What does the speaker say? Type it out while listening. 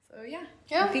yeah.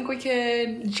 Yeah. I think we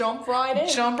could Jump right in.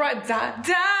 dive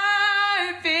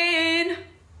in.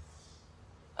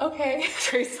 Okay.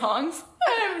 Trey Songz.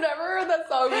 I've never heard that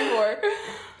song before.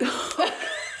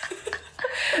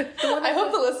 I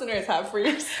hope the listeners have for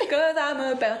yours. Cause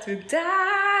I'm about to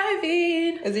dive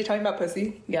in. Is he talking about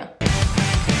pussy? Yeah.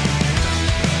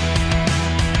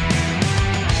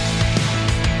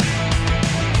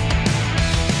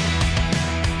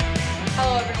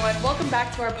 Hello everyone, welcome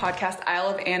back to our podcast, Isle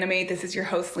of Anime. This is your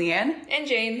host, Leanne. And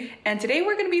Jane. And today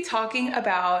we're going to be talking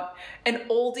about an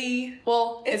oldie.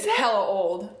 Well, it's hella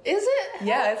old. Is it?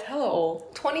 Yeah, it's hella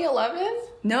old. 2011?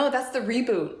 No, that's the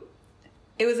reboot.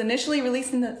 It was initially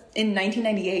released in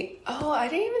 1998. Oh, I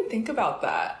didn't even think about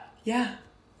that. Yeah.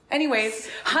 Anyways,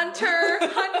 Hunter.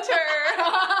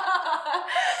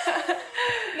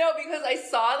 No, because I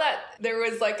saw that there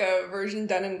was like a version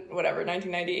done in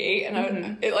 1998,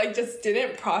 and it like just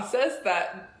didn't process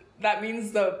that. That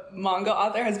means the manga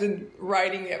author has been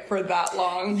writing it for that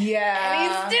long. Yeah. And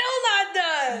he's still not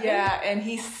done. Yeah, and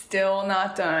he's still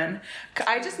not done.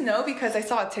 I just know because I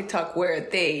saw a TikTok where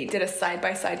they did a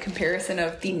side-by-side comparison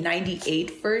of the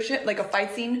 98 version, like a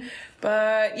fight scene.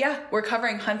 But yeah, we're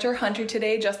covering Hunter x Hunter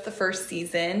today, just the first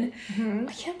season. Mm-hmm.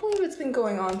 I can't believe it's been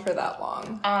going on for that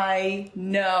long. I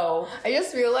know. I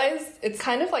just realized it's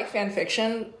kind of like fan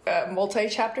fiction,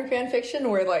 multi-chapter fan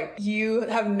fiction, where like you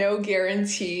have no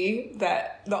guarantee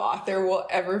that the author will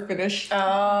ever finish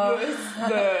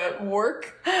the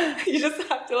work. You just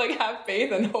have to like have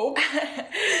faith and hope.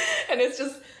 And it's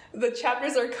just, the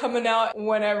chapters are coming out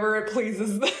whenever it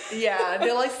pleases them. Yeah,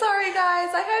 they're like, sorry guys,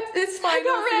 it's fine. I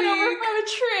got ran over by a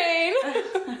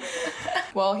train.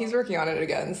 Well, he's working on it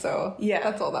again, so yeah,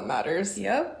 that's all that matters.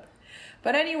 Yep.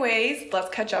 But anyways, let's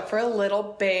catch up for a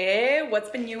little bit. What's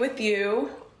been new with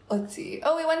you? Let's see.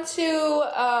 Oh, we went to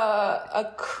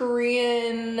a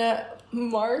Korean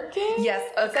market? Yes,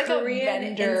 it's like Korean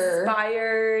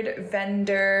inspired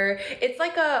vendor. It's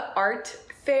like a art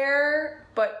fair,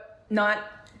 but not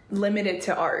limited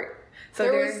to art. So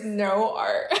there was no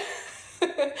art.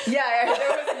 Yeah, there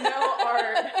was no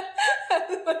art.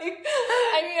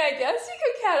 I mean, I guess you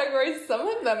could categorize some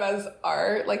of them as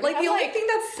art. Like the only thing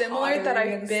that's similar that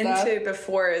I've been to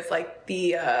before is like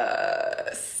the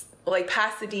like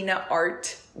Pasadena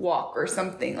Art Walk or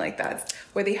something like that,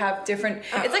 where they have different.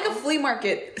 It's like a flea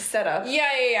market setup.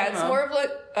 Yeah. It's more of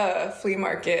like a flea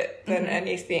market than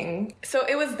anything. So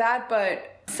it was that, but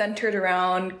centered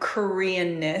around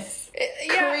Koreanness.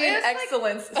 Korean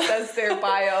excellence, like, says their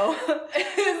bio. Is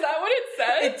that what it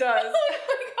says? It does. Oh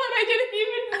my god, I didn't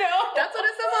even know. That's what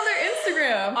it says on their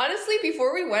Instagram. Honestly,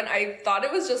 before we went, I thought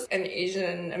it was just an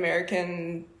Asian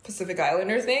American Pacific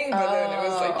Islander thing, but then it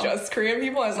was like just Korean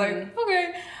people. I was like,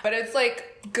 okay. But it's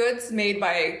like goods made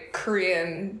by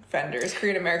Korean vendors,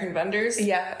 Korean American vendors.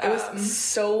 Yeah, it was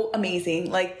so amazing.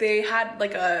 Like they had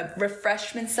like a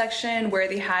refreshment section where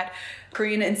they had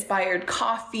Korean inspired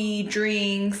coffee,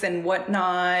 drinks, and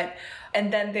whatnot.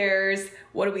 And then there's,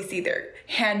 what do we see there?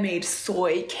 Handmade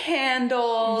soy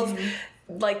candles.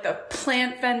 Like the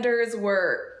plant vendors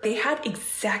they had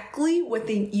exactly what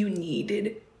you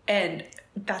needed. And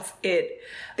that's it.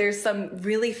 There's some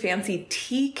really fancy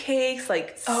tea cakes,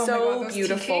 like so those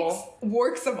beautiful. Tea cakes,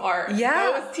 works of art.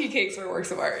 Yeah. Those tea cakes are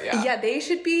works of art, yeah. Yeah, they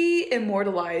should be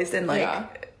immortalized and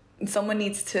like someone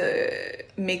needs to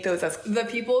make those as the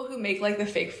people who make like the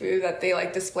fake food that they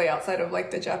like display outside of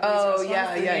like the Japanese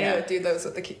restaurants. Yeah. Do those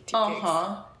with the tea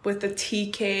cakes. With the tea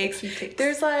cakes. Tea cakes.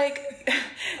 There's like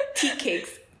tea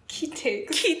cakes. Key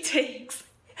takes. Key takes.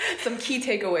 Some key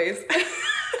takeaways.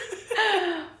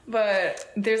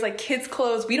 But there's like kids'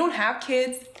 clothes. We don't have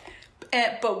kids,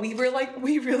 but we were like,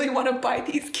 we really want to buy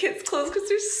these kids' clothes because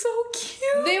they're so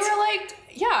cute. They were like,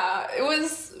 it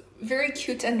was very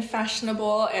cute and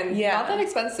fashionable and not that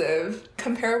expensive,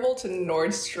 comparable to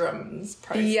Nordstrom's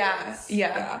prices.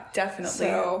 Yeah, definitely.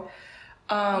 So,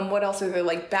 what else are there?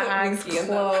 Like bags,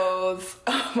 clothes.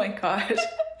 Oh my gosh.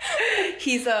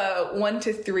 He's a 1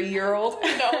 to 3 year old.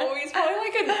 No, he's probably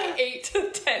like an 8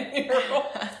 to 10 year old.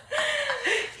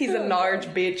 He's a large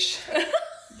bitch.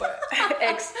 But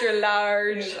extra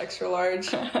large. He was extra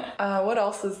large. What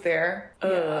else is there?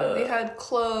 They had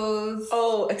clothes.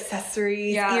 Oh,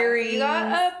 accessories, earrings. You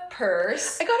got a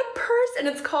purse. I got a purse, and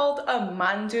it's called a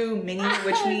mandu mini,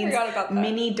 which means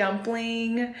mini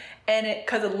dumpling. And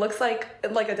because it looks like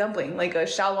a dumpling, like a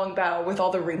xiaolong bao with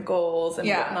all the wrinkles and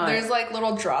whatnot. There's like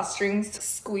little drawstrings to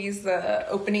squeeze the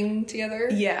opening together.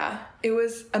 Yeah, it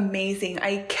was amazing.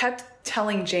 I kept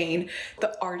telling Jane,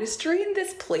 the artistry in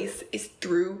this place is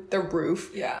through the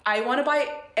roof. Yeah. I want to buy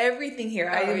everything here.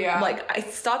 I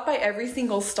stopped by every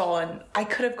single stall and I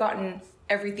could have gotten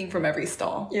everything from every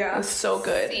stall. Yeah. It was so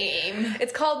good. Same.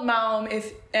 It's called Maum,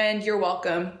 and you're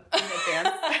welcome in advance.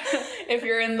 If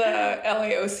you're in the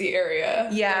LAOC area,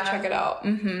 Yeah. go check it out.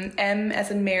 M as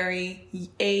in Mary,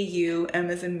 A-U, M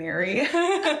as in Mary.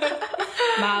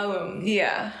 Maum.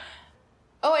 Yeah.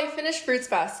 Oh, I finished Fruits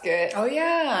Basket. Oh,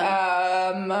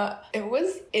 yeah. It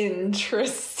was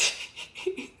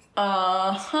interesting.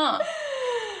 Uh-huh.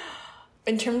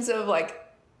 In terms of like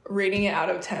rating it out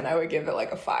of 10, I would give it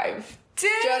like a 5. Dang.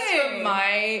 Just from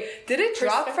my Did it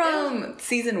drop perspective. from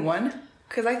season 1?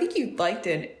 Because I think you liked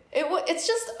it. It's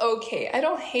just okay. I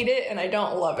don't hate it and I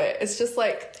don't love it. It's just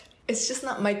like, it's just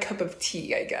not my cup of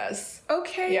tea, I guess.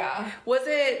 Okay. Yeah. Was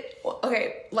it,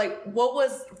 okay, like, what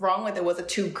was wrong with it? Was it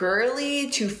too girly,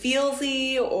 too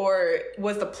feelsy, or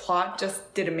was the plot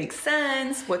just didn't make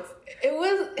sense?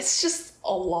 It's just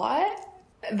a lot.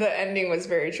 The ending was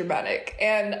very dramatic.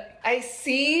 And I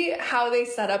see how they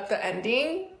set up the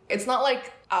ending. It's not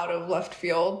like out of left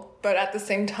field, but at the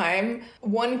same time,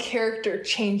 one character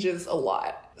changes a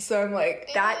lot. So I'm like,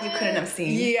 That you couldn't have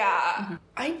seen. yeah.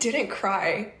 I didn't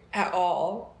cry at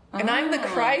all. And I'm the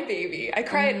crybaby. I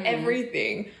cry at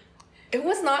everything. It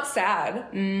was not sad.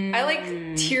 I like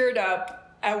teared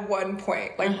up at one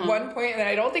point. Like one point, and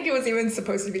I don't think it was even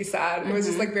supposed to be sad. It was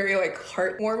just like very like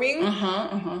heartwarming.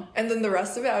 And then the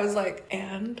rest of it, I was like,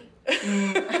 and?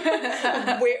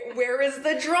 where is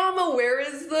the drama? Where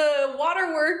is the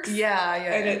waterworks? Yeah.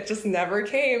 And it just never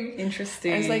came.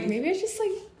 Interesting. I was like, maybe I just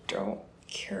like don't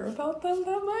care about them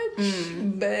that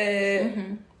much.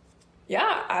 But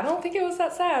yeah, I don't think it was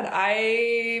that sad.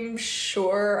 I'm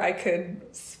sure I could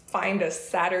find a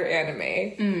sadder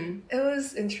anime. It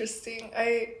was interesting.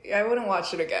 I wouldn't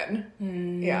watch it again.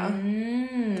 Yeah.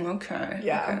 Okay.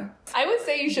 Yeah. Okay. I would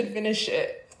say you should finish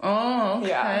it. Oh, okay.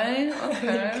 Yeah. You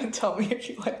Okay. can tell me if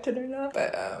you liked it or not.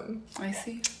 But I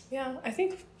see. yeah, I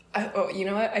think you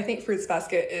know what? I think Fruits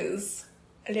Basket is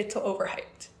a little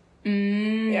overhyped.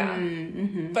 Yeah.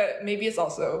 But maybe it's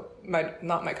also not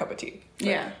my cup of tea. But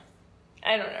Yeah.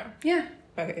 I don't know. Yeah.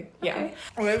 Okay. Yeah. Okay.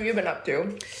 What have you been up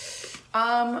to?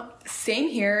 Same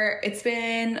here. It's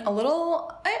been a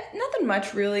little, nothing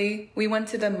much really. We went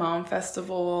to the Mom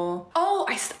Festival. Oh,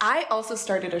 I also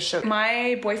started a show.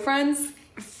 My boyfriend's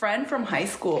friend from high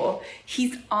school,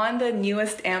 he's on the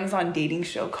newest Amazon dating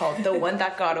show called The One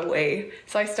That Got Away.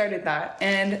 So I started that,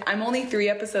 and I'm only 3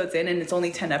 episodes in, and it's only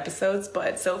 10 episodes,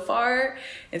 but so far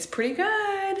it's pretty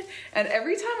good. And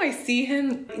every time I see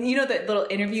him, you know, the little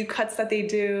interview cuts that they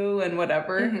do and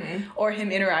whatever, or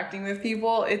him interacting with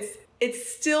people, it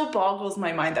still boggles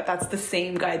my mind that that's the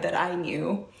same guy that I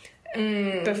knew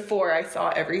before I saw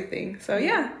everything. So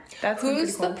yeah, that's been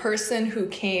Who's pretty the cool. person who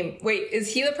came? Wait,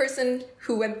 is he the person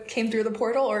who came through the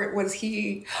portal, or was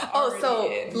he? Oh, so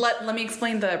already in? let me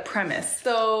explain the premise.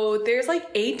 So there's like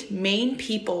 8 main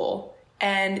people,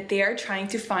 and they are trying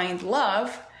to find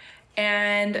love,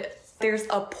 and there's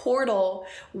a portal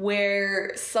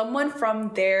where someone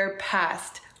from their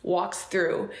past walks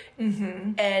through,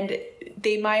 and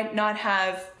they might not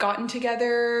have gotten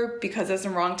together because it's the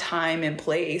wrong time and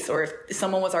place, or if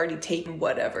someone was already taken,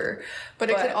 whatever. But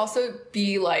it could also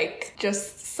be like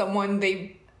just someone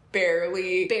they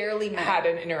barely met. had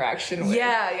an interaction with.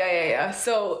 Yeah.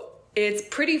 So it's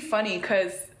pretty funny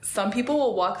because some people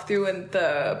will walk through and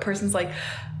the person's like,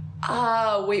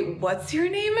 wait, what's your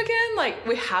name again? Like,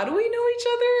 wait, how do we know each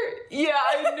other? Yeah,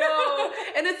 I know.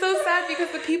 And it's so sad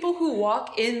because the people who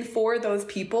walk in for those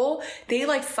people, they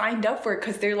like signed up for it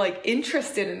because they're like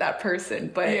interested in that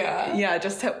person. But yeah,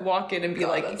 just to walk in and be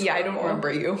like, that's yeah, I don't horrible.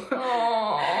 remember you.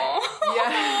 Aww.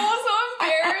 Yeah. So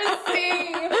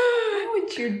embarrassing. Why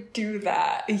would you do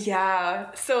that?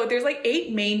 Yeah. So there's like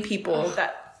 8 main people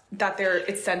that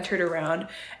it's centered around,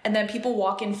 and then people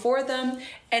walk in for them,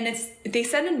 and they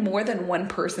send in more than one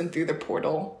person through the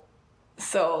portal.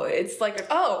 So it's like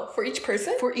For each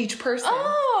person? for each person.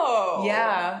 Oh.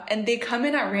 Yeah, and they come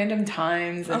in at random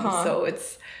times, and so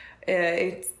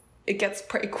it gets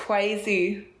pretty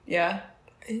crazy. Yeah.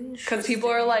 Because people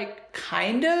are like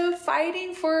kind of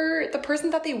fighting for the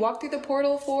person that they walk through the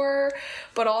portal for,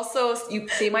 but also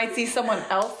they might see someone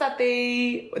else that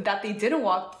they didn't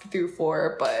walk through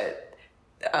for, but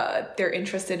they're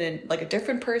interested in like a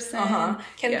different person.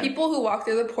 Can people who walk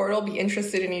through the portal be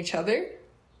interested in each other?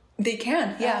 They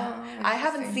can, yeah. Oh, I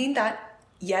haven't seen that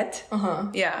yet.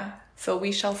 Yeah, so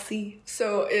we shall see.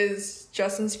 So is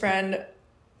Justin's friend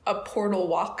a portal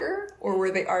walker, or were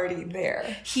they already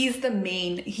there? He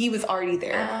was already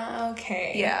there.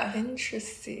 Okay. Yeah.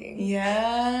 Interesting.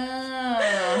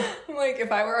 Yeah. I'm like,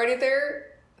 if I were already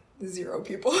there, 0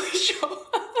 people would show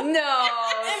up. No.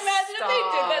 Imagine if they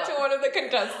did that to one of the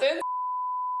contestants.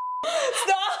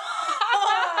 Stop!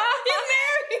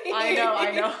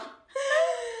 I know.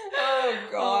 Oh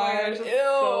gosh. Ew.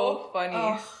 So funny.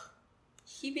 Oh.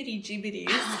 Heebity jeebities.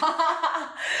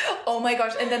 Oh my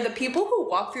gosh. And then the people who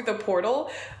walk through the portal,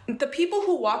 the people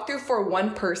who walk through for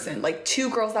one person, like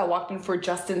two girls that walked in for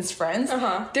Justin's friends,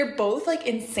 they're both like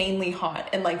insanely hot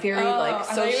and like very like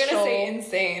social. I thought you were gonna say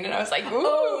insane, and I was like,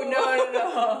 ooh. Oh,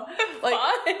 no. Like,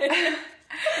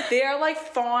 they are like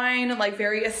fine, like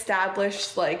very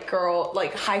established, like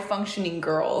high functioning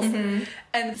girls.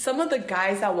 And some of the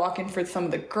guys that walk in for some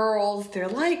of the girls, they're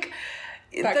like,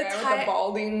 that guy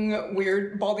with the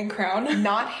weird balding crown.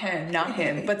 Not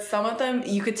him. But some of them,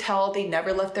 you could tell they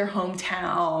never left their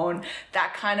hometown.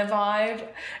 That kind of vibe.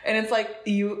 And it's like,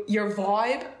 your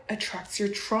vibe attracts your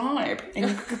tribe. And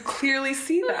you could clearly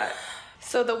see that.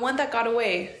 So the one that got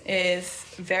away is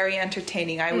very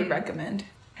entertaining. I would recommend.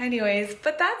 Anyways,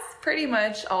 but that's pretty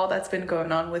much all that's been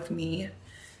going on with me.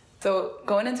 So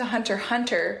going into Hunter x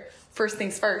Hunter, first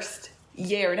things first,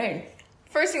 yay or nay?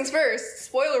 First things first,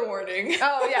 spoiler warning.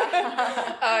 Oh,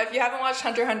 yeah. If you haven't watched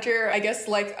Hunter x Hunter, I guess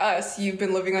like us, you've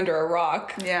been living under a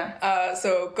rock. Yeah.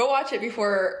 So go watch it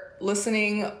before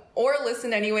listening, or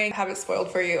listen anyway and have it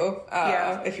spoiled for you,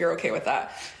 if you're okay with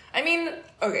that. I mean,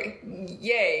 okay,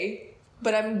 yay,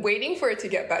 but I'm waiting for it to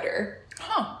get better.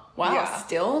 Huh. Wow. Yeah.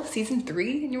 Still? Season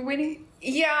 3 and you're waiting?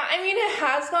 Yeah, I mean, it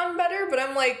has gotten better, but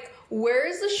I'm like,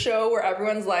 where's the show where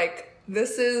everyone's like,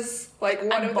 this is like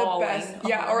one of the best,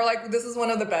 or like this is one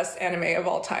of the best anime of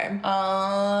all time.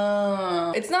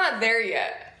 It's not there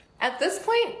yet. At this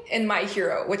point in My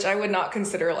Hero, which I would not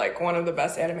consider like one of the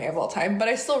best anime of all time, but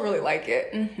I still really like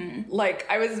it. Like,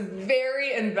 I was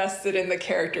very invested in the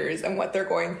characters and what they're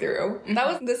going through. That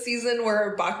was the season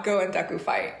where Bakugo and Deku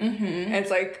fight. And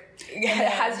it's like, it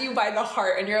has you by the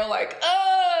heart, and you're like,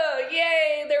 oh,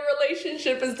 yay, their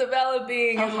relationship is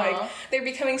developing, and like, they're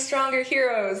becoming stronger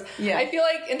heroes. Yeah. I feel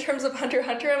like in terms of Hunter x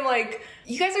Hunter, I'm like,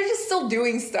 you guys are just still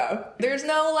doing stuff. There's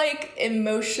no like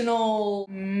emotional,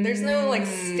 there's no like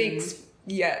stakes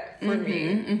yet for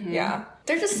me. Yeah.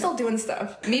 They're just still doing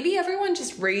stuff. Maybe everyone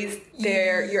just raised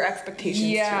your expectations.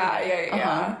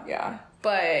 Yeah.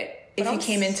 But if you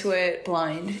came into it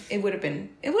blind, it would have been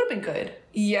good.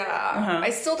 Yeah.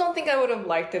 I still don't think I would have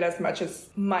liked it as much as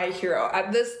My Hero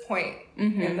at this point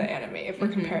in the anime, if we're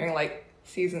comparing like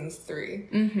seasons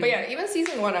 3. But yeah, even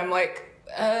season 1, I'm like,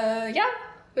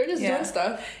 they're just doing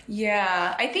stuff.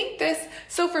 Yeah, I think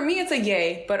so for me it's a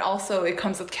yay, but also it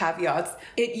comes with caveats.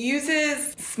 It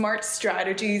uses smart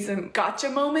strategies and gotcha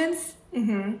moments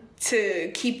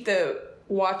to keep the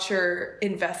watcher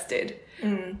invested.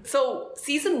 So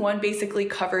season 1 basically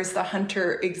covers the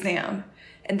Hunter exam,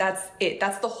 and that's it.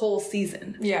 That's the whole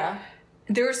season. Yeah.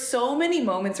 There were so many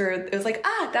moments where it was like,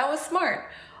 that was smart.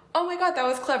 Oh my God, that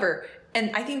was clever.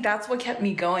 And I think that's what kept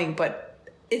me going. But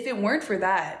if it weren't for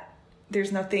that,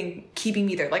 there's nothing keeping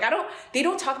me there. Like, they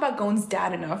don't talk about Gon's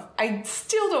dad enough. I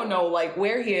still don't know, like,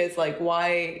 where he is, like,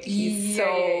 why he's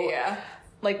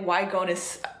like, why Gon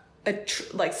is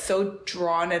like so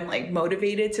drawn and like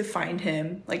motivated to find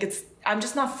him. Like, I'm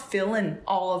just not feeling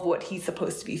all of what he's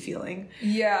supposed to be feeling.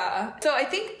 Yeah. So I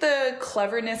think the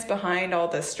cleverness behind all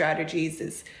the strategies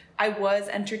is, I was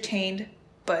entertained,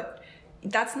 but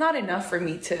that's not enough for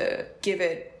me to give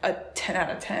it a 10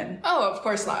 out of 10. Oh, of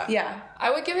course not. Yeah.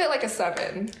 I would give it like a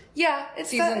 7. Yeah,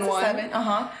 it's season 1. 7.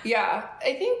 Yeah.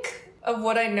 I think of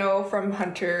what I know from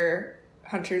Hunters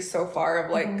so far,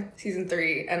 of like season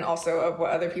 3, and also of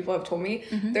what other people have told me,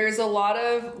 there's a lot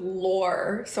of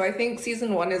lore. So I think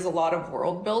season 1 is a lot of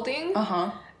world building.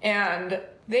 And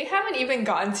they haven't even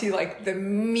gotten to like the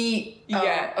meat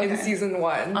yet in season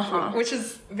 1, which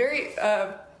is very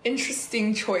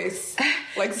interesting choice,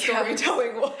 like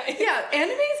storytelling wise. Yeah,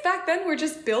 animes back then were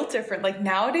just built different. Like,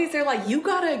 nowadays they're like, you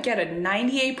gotta get a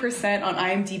 98% on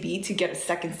IMDb to get a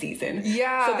second season.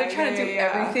 Yeah. So they're trying to do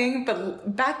everything,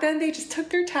 but back then they just took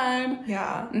their time.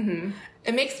 Yeah.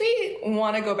 It makes me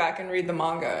want to go back and read the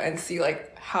manga and see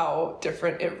like how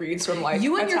different it reads from like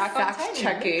you and Attack your on fact Titan.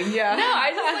 checking. Yeah. No,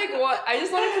 I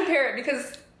just want to compare it,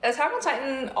 because Attack on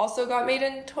Titan also got made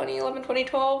in 2011,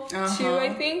 2012 too,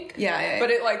 I think. Yeah.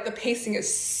 But it like the pacing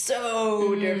is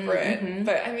so different.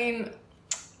 But I mean,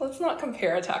 let's not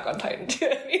compare Attack on Titan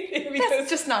to anything, because That's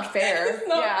just not fair. it's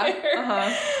not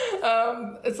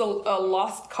fair. It's a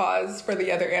lost cause for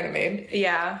the other anime.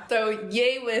 Yeah. So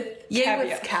yay with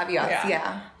caveats.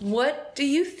 Yeah. What do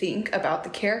you think about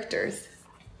the characters?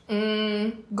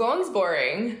 Gon's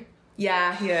boring.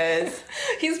 Yeah, he is.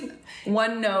 He's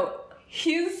one note.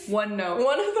 one of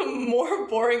the more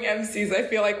boring MCs I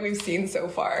feel like we've seen so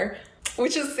far,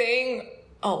 which is saying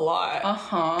a lot.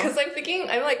 Because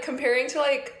I'm like comparing to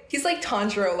like, he's like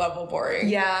Tanjiro level boring.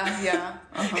 Yeah.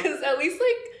 Because at least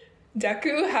like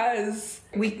Deku has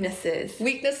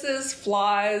weaknesses,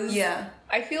 flaws. Yeah.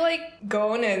 I feel like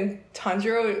Gon and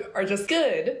Tanjiro are just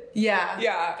good. Yeah.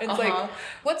 Yeah. It's like,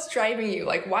 what's driving you?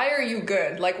 Like, why are you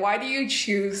good? Like, why do you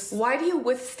choose? Why do you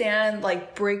withstand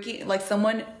like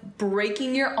someone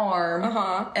breaking your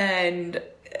arm and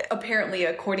apparently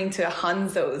according to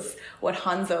what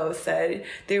Hanzo said,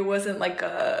 there wasn't like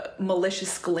a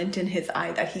malicious glint in his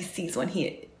eye that he sees when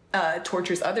he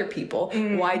tortures other people.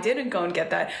 Why didn't Gon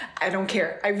get that? I don't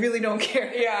care. I really don't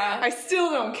care. Yeah. I still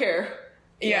don't care.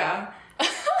 Yeah.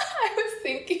 I was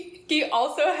thinking he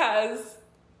also has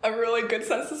a really good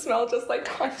sense of smell, just like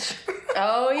Tanjiro.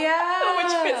 Oh yeah.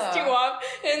 Which pissed you off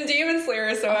in Demon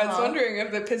Slayer, so I was wondering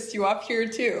if it pissed you off here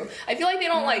too. I feel like they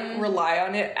don't like rely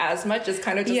on it as much. It's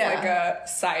kind of just like a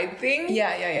side thing.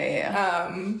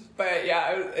 Yeah. But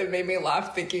yeah, it made me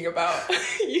laugh thinking about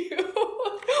you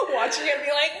watching it and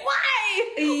be like,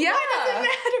 why? Yeah. Why does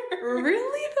it matter?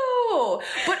 Really though.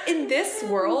 But in this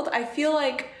world, I feel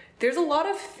like there's a lot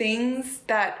of things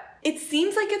that it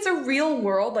seems like it's a real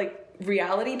world, like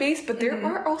reality based, but there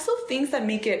are also things that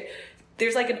make it,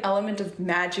 there's like an element of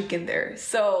magic in there.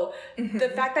 So the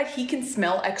fact that he can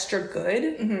smell extra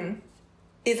good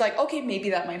is like, okay, maybe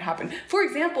that might happen. For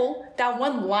example, that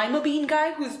one lima bean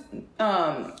guy who's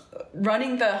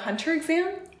running the hunter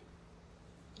exam.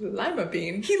 Lima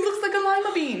bean? He looks like a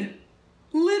lima bean.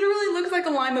 Literally looks like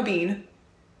a lima bean.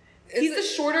 He's the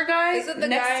shorter guy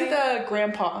next to the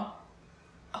grandpa.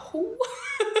 Who?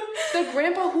 The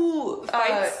grandpa who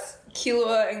fights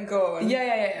Killua and Gon.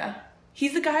 Yeah.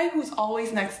 He's the guy who's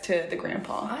always next to the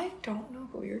grandpa. I don't know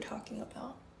who you're talking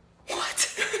about.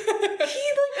 What? He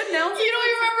like announced. You don't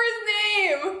remember his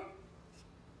name.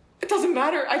 It doesn't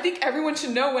matter. I think everyone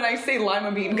should know when I say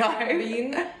lima bean guy.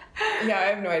 Bean? Yeah, I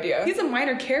have no idea. He's a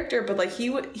minor character, but like he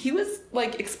was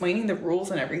like explaining the rules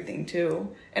and everything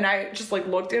too. And I just like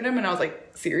looked at him and I was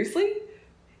like, seriously?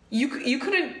 You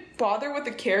couldn't bother with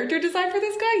the character design for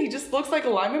this guy? He just looks like a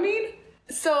lima bean?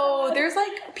 So there's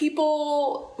like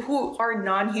people who are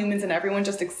non-humans and everyone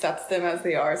just accepts them as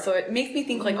they are. So it makes me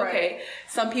think like, okay,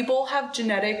 some people have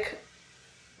genetic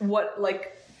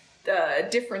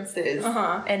differences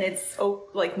and it's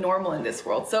like normal in this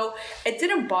world. So it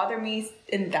didn't bother me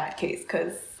in that case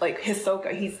because like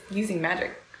Hisoka, he's using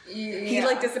magic. He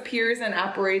like disappears and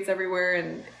apparates everywhere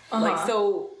and like,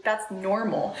 so that's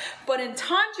normal. But in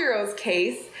Tanjiro's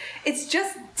case, it's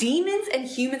just demons and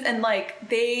humans and like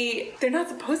they're not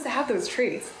supposed to have those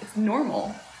traits. It's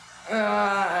normal.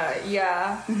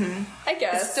 Yeah. I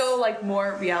guess. It's still like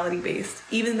more reality based,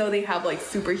 even though they have like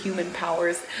superhuman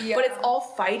powers. Yeah. But it's all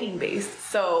fighting based.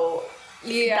 So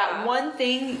that one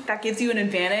thing that gives you an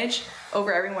advantage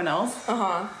over everyone else.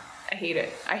 I hate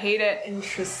it.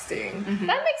 Interesting.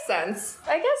 That makes sense.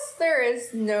 I guess there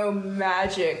is no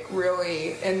magic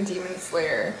really in Demon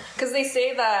Slayer. Because they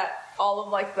say that all of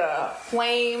like the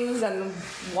flames and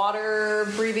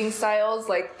water breathing styles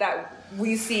like that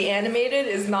we see animated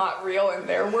is not real in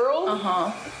their world.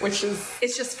 Which is...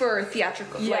 It's just for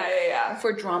theatrical.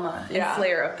 For drama and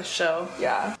flair of the show.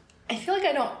 Yeah. I feel like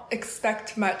I don't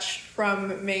expect much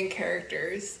from main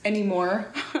characters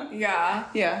anymore.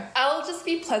 Yeah. I'll just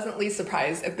be pleasantly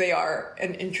surprised if they are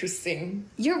an interesting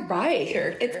You're right.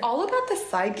 character. It's all about the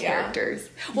side characters.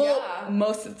 Well,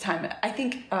 most of the time. I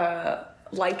think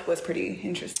Light was pretty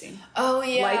interesting. Oh,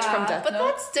 yeah. Light from Death Note. But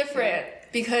that's different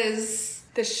because...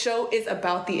 the show is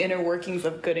about the inner workings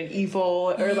of good and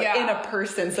evil or like in a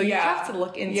person. So you have to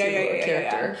look into a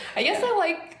character. I guess I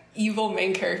like evil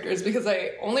main characters because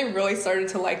I only really started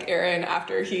to like Eren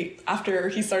after he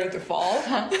started to fall.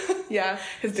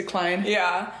 His decline.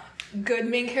 Yeah. Good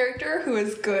main character who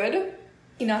is good.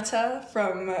 Hinata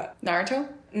from Naruto?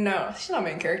 No, she's not a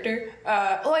main character.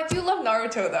 I do love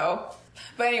Naruto though.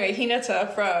 But anyway,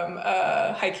 Hinata from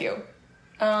Haikyuu.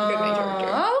 Good main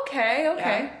character. Okay.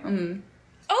 Yeah.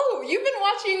 Oh, you've been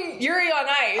watching Yuri on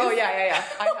Ice. Oh, yeah.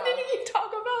 Why didn't you talk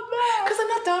about that? Because I'm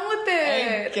not done with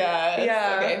it. I guess.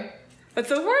 Yeah. Okay. But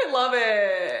so far, I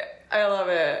love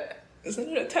it. Isn't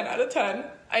it a 10 out of 10?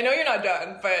 I know you're not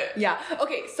done, but... Yeah.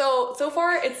 Okay, so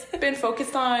far it's been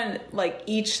focused on, like,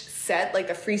 each set, like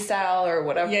the freestyle or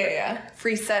whatever. Yeah.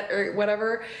 Free set or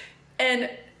whatever. And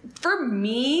for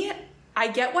me, I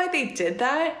get why they did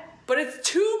that, but it's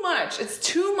too much. It's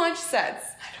too much sets.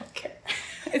 I don't care.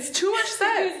 It's too much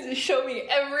sets. Show me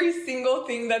every single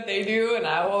thing that they do, and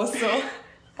I'll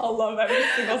love every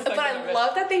single second. But I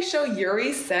love that they show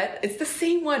Yuri's set. It's the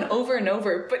same one over and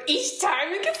over, but each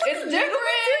time it gets like, it's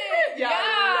different.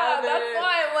 Yeah, that's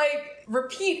why I'm like,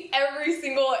 repeat every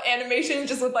single animation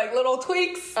just with like little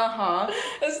tweaks. His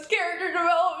character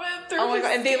development through Oh my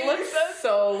god, and they look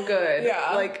so good.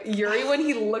 Yeah. Like Yuri when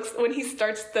he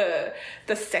starts the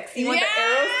sexy one, the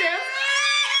arrow dance.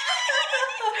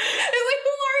 It's like,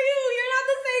 who are you? You're not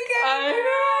the same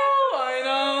character. I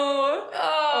know.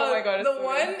 Oh my god, it's the so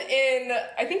one good. in,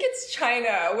 I think it's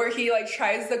China, where he like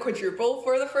tries the quadruple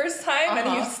for the first time and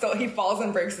he falls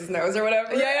and breaks his nose or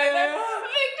whatever. Yeah, yeah, and then yeah.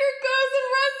 Victor goes and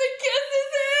runs and kisses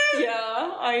him.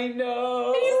 Yeah, I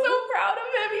know. And he's so proud of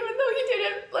him, even though he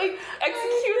didn't like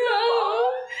execute the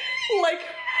fall. Like,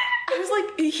 I was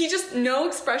like, he just no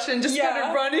expression, just kind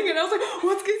of running, and I was like,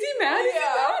 what's is he mad? Is he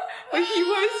mad? But he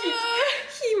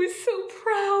was so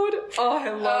proud. Oh, I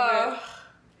love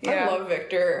it. I love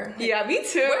Victor. Yeah, me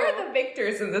too. Where are the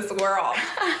Victors in this world?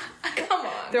 Come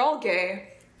on. They're all gay.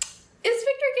 Is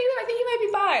Victor gay though? I think he might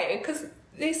be bi, because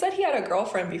they said he had a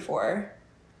girlfriend before.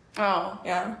 Oh.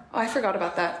 Yeah. Oh, I forgot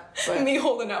about that. But Me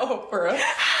holding out hope for a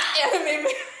anime.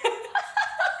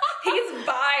 He's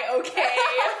bi, okay.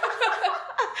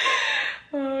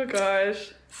 oh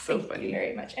gosh. So Thank funny. you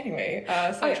very much. Anyway,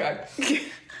 sidetrack.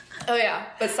 Oh yeah,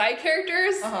 but side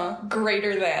characters,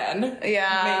 greater than main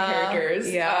characters.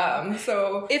 Yeah.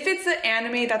 So if it's an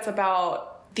anime that's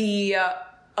about the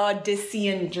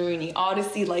Odyssean journey,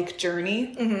 Odyssey-like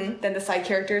journey, then the side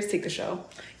characters take the show.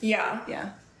 yeah,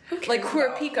 Yeah. Like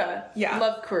Kurapika. Yeah.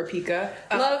 Love Kurapika.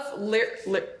 Love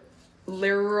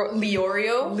Leorio.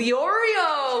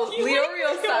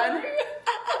 Leorio-san.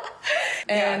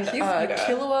 And he's good.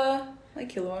 Killua. I like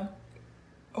Killua.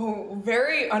 Oh,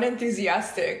 very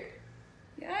unenthusiastic.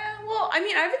 Yeah, well, I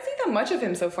mean, I haven't seen that much of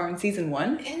him so far in season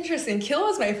 1. Interesting.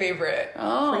 Killua's my favorite.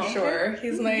 Oh, for sure.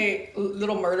 He's my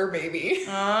little murder baby.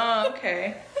 Oh,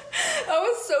 okay. That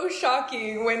was so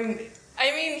shocking when,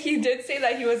 I mean, he did say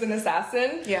that he was an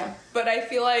assassin. Yeah. But I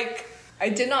feel like I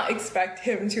did not expect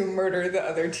him to murder the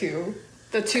other two.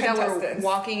 The two that were Contestants.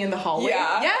 walking in the hallway.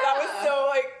 Yeah. That was so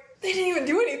like, they didn't even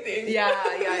do anything.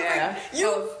 Yeah.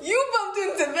 You bumped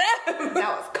into them.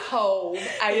 That was cold.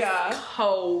 Yeah.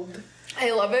 Cold.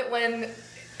 I love it when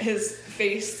his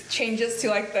face changes to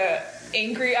like the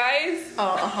angry eyes.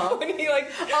 When he like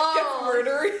gets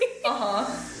murdery.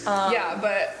 Yeah,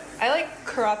 but I like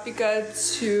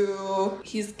Kurapika too.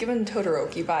 He's given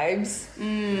Todoroki vibes.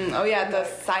 Oh yeah, the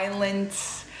silent.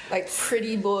 Like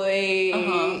pretty boy.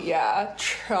 Yeah,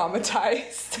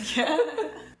 traumatized. Yeah.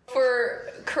 For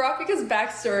Kurapika's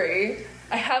backstory,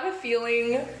 I have a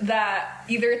feeling that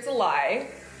either it's a lie,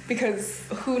 because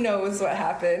who knows what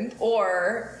happened,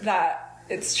 or that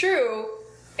it's true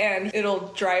and it'll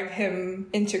drive him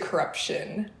into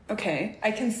corruption. Okay.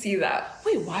 I can see that.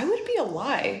 Wait, why would it be a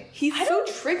lie? He's so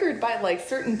triggered by like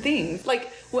certain things.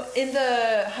 Like in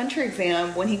the Hunter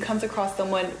exam, when he comes across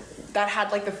someone that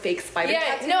had like the fake spider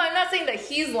tattoo. No, I'm not saying that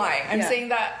he's lying. I'm saying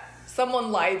that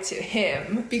someone lied to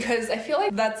him, because I feel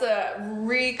like that's a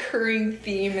recurring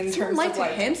theme in terms lied of to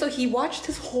like him, so he watched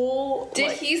his whole.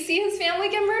 Did he see his family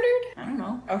get murdered? I don't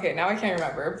know. Okay, now I can't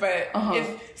remember. But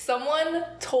if someone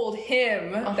told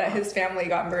him that his family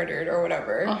got murdered or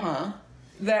whatever,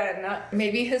 then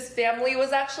maybe his family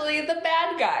was actually the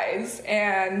bad guys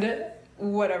and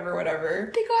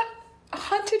whatever. They got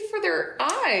hunted for their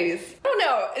eyes. I don't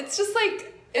know. It's just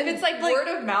like, if it's like word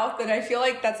of mouth, then I feel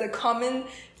like that's a common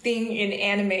thing in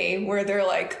anime where they're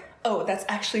like, oh, that's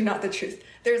actually not the truth.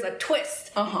 There's a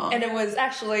twist. And it was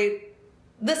actually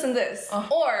this and this.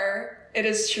 Or it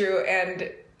is true and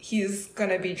he's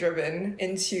gonna be driven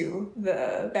into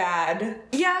the bad.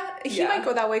 Yeah, he might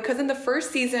go that way, because in the first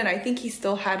season, I think he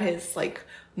still had his like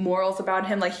morals about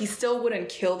him. Like he still wouldn't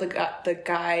kill the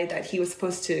guy that he was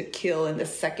supposed to kill in the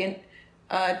second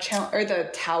or the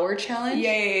tower challenge.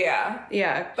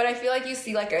 Yeah. But I feel like you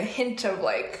see like a hint of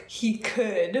like he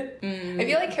could. I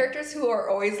feel like characters who are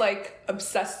always like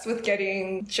obsessed with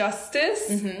getting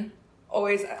justice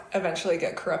always eventually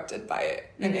get corrupted by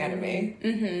it in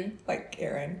anime. Like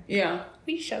Eren. Yeah.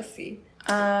 We shall see.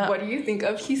 What do you think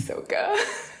of Hisoka?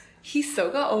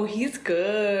 Hisoka? Oh, he's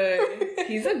good.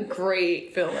 He's a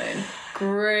great villain.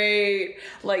 Great.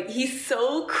 Like, he's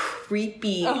so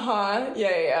creepy.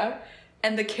 Yeah.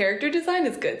 And the character design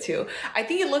is good too. I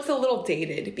think it looks a little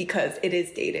dated because it is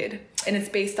dated. And it's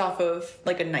based off of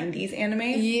like a 90s anime.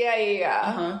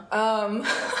 Yeah. I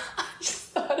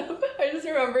just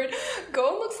remembered.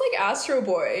 Gon looks like Astro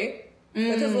Boy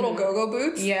with his little go-go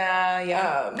boots.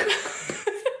 Yeah.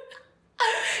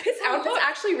 His outfit's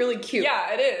actually really cute.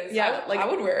 Yeah, it is. Yeah, I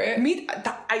would wear it.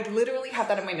 I literally have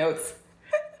that in my notes.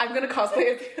 I'm gonna cosplay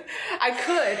it. I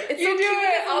could. It's You so do cute.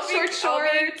 it. I'll I'll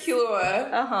be Killua.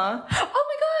 Oh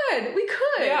my god, we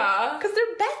could. Yeah. Because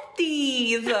they're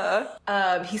besties.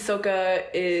 Hisoka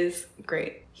is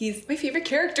great. He's my favorite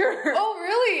character. Oh,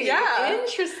 really? Yeah.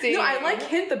 Interesting. No, I like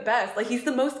him the best. Like, he's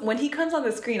the most, when he comes on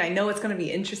the screen, I know it's going to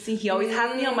be interesting. He always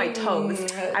has me on my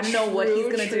toes. I don't know what he's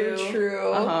going to do.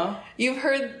 True. Uh-huh. You've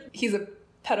heard he's a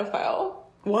pedophile.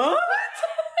 What?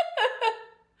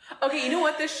 Okay, you know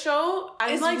what? This show,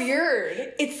 It's like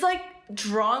weird. It's like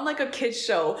drawn like a kid's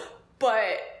show,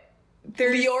 but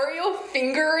there's... Leorio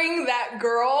fingering that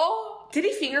girl? Did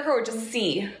he finger her or just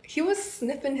see? He was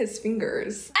sniffing his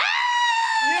fingers. Ah!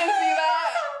 You didn't see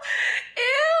that?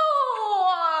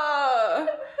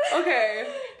 Ew! Okay,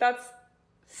 that's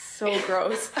so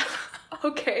gross.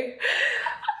 Okay.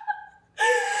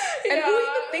 And who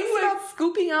even thinks about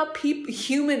scooping out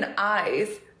human eyes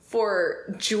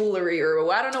for jewelry, or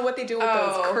I don't know what they do with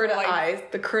those Kurta eyes,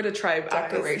 the Kurta tribe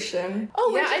decoration. Eyes.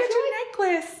 Oh, where'd you get your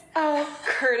necklace? Oh,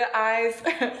 Kurta eyes.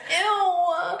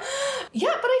 Ew.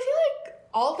 Yeah, but I feel like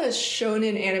all the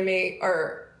shonen anime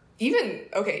are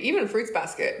even Fruits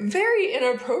Basket, very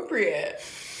inappropriate.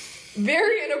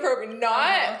 Very inappropriate.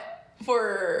 Not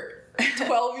for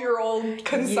 12-year-old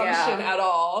consumption at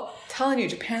all. I'm telling you,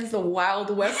 Japan's the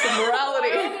Wild West of morality.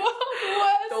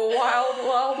 The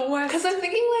Wild West. Because I'm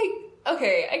thinking like,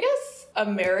 okay, I guess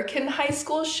American high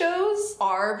school shows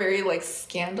are very like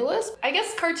scandalous. I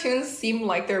guess cartoons seem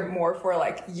like they're more for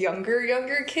like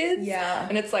younger kids. Yeah.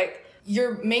 And it's like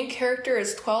your main character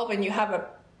is 12 and you have a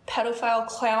pedophile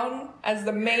clown as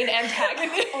the main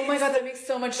antagonist. Oh my god, that makes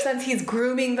so much sense. He's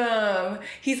grooming them.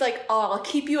 He's like, oh, I'll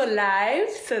keep you alive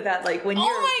so that like when you're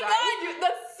god,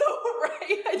 that's so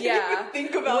right. I didn't even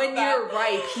think about when that. you're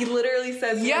ripe. He literally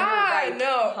says when you're ripe.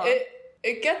 No,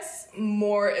 it gets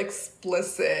more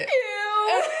explicit.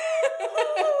 Ew.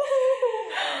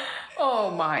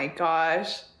 Oh my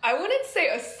gosh. I wouldn't say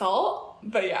assault,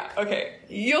 but yeah, okay.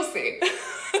 You'll see.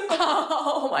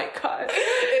 Oh my god.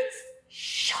 It's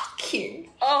shocking.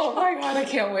 Oh my god, I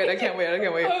can't wait.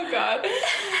 Oh god.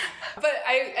 But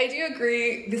I do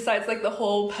agree, besides like the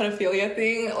whole pedophilia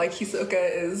thing, like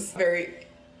Hisoka is a very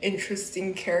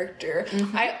interesting character.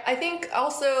 Mm-hmm. I think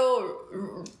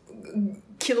also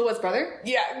Killua's brother?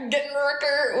 Yeah,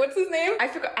 Genriker. What's his name? I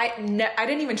forgot. I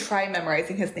didn't even try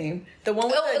memorizing his name. The one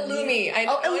with Illumi. I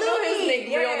know his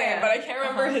real name, but I can't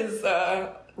remember his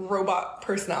robot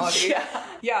personality.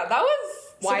 Yeah, that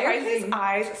was Why are surprising. his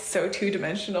eyes so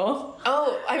two-dimensional?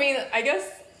 Oh, I mean, I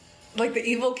guess like the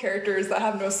evil characters that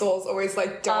have no souls always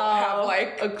like don't have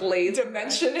like a glazed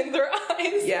dimension in their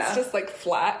eyes. Yeah. It's just like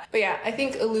flat. But yeah, I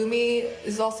think Illumi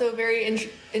is also very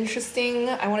interesting.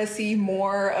 I want to see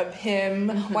more of him.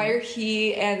 Mm-hmm. Why are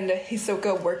he and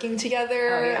Hisoka working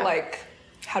together? Oh, yeah. Like,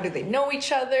 how do they know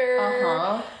each other?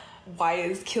 Uh-huh. Why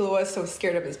is Killua so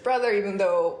scared of his brother, even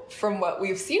though from what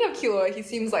we've seen of Killua, he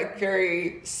seems like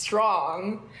very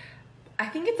strong. I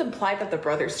think it's implied that the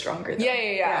brother's stronger though.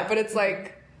 Yeah. But it's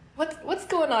like, what's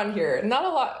going on here? Not a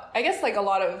lot. I guess like a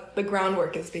lot of the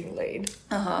groundwork is being laid.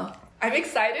 Uh-huh. I'm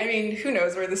excited. I mean, who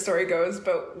knows where the story goes,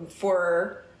 but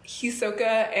for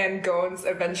Hisoka and Gon's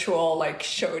eventual like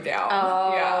showdown.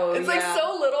 Oh, yeah. It's like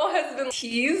so little has been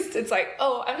teased. It's like,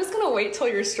 oh, I'm just gonna wait till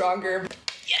you're stronger.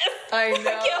 Yes! I know.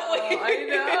 I can't wait. I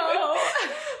know.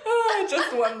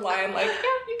 Just one line, like,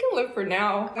 yeah, you can live for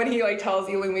now. When he like tells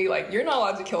Illumi, like, you're not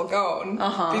allowed to kill Gon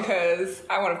because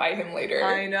I want to fight him later.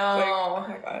 I know. Like, oh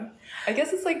my god. I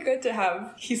guess it's like good to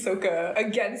have Hisoka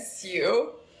against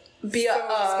you. Be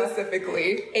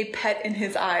specifically a pet in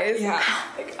his eyes. Yeah.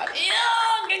 Oh my god.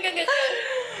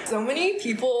 So many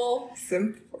people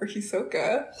simp for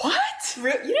Hisoka. What? You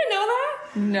didn't know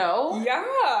that? No.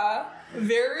 Yeah.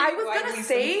 Very. I was gonna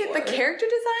say the character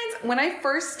designs when I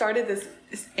first started this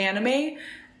anime.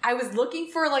 I was looking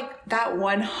for like that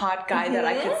one hot guy that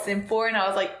I could simp for, and I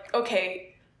was like,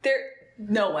 okay, there's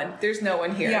no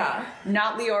one here. Yeah.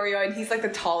 Not Leorio, and he's like the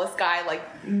tallest guy, like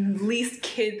least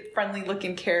kid friendly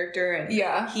looking character, and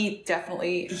he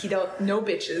don't no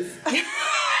bitches.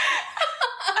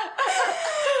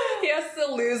 He has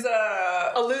to lose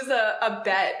a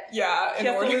bet. Yeah, he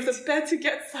has to lose a bet to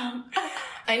get some.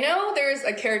 I know there's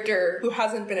a character who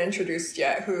hasn't been introduced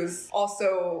yet who's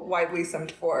also widely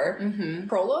simped for. Mm-hmm.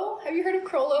 Crollo? Have you heard of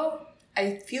Crollo?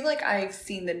 I feel like I've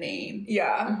seen the name.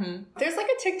 Yeah. Mm-hmm. There's like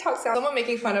a TikTok sound. Someone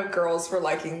making fun of girls for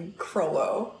liking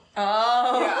Crollo.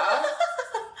 Oh. Yeah.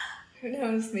 Who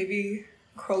knows? Maybe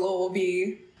Crollo will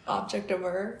be object of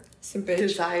our simpage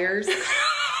desires.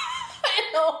 I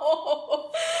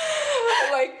know.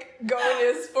 Like, Gon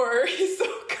is for Hisoka.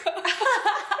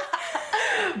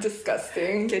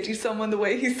 Disgusting. Get you someone the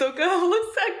way Hisoka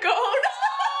looks at Gon.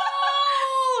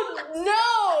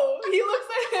 No! He looks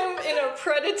at him in a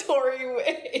predatory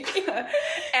way.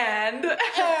 And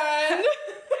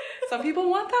Some people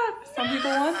want that. Some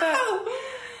people want that.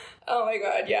 Oh my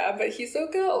god, yeah. But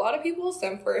Hisoka, a lot of people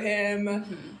sent for him.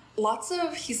 Mm-hmm. Lots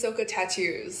of Hisoka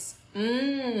tattoos.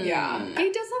 Yeah.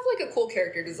 He does have like a cool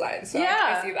character design, so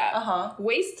yeah. I see that.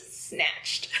 Waist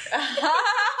snatched. Like how?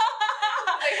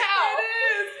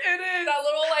 It is. That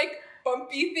little like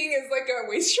bumpy thing is like a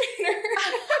waist trainer.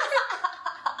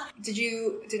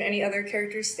 Did any other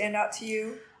characters stand out to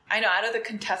you? I know, out of the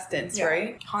contestants,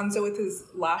 right? Hanzo with his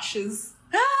lashes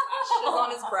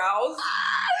on his brows.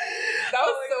 That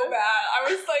was so bad. I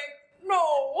was like, no,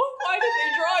 why did they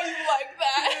draw you like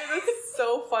that? Dude, this is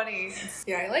so funny.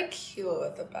 Yeah, I like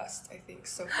Killua the best, I think,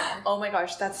 so far. Oh my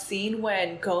gosh, that scene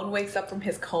when Gon wakes up from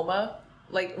his coma,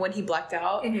 like when he blacked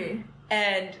out,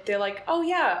 and they're like, oh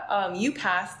yeah, you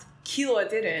passed, Killua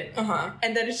didn't.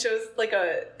 And then it shows like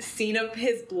a scene of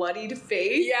his bloodied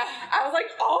face. Yeah. I was like,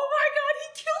 oh my god, he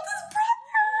killed his brother!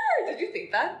 Did you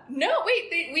think that? No, wait,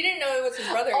 we didn't know it was his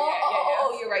brother yet.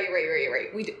 Oh, you're right.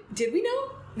 Did we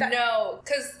know? No,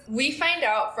 because we find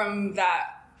out from that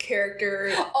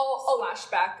character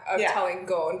flashback of telling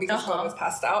Gon because Gon was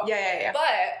passed out. Yeah.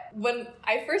 But when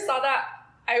I first saw that,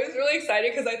 I was really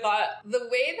excited because I thought the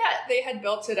way that they had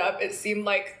built it up, it seemed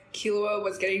like Killua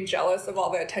was getting jealous of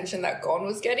all the attention that Gon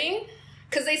was getting.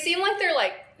 Because they seem like they're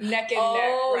like neck and neck,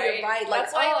 right? You're right. Like,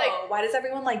 that's why, why does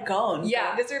everyone like Gon? Yeah.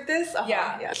 Gon deserve this?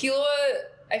 Yeah. Killua,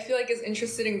 I feel like, is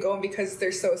interested in Gon because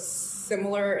they're so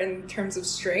similar in terms of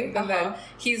strength, and then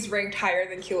he's ranked higher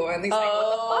than Killua, and he's like,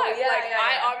 what the fuck?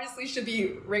 I obviously should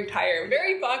be ranked higher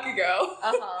very Bakugo.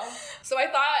 So I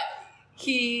thought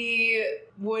he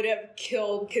would have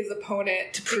killed his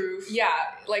opponent to prove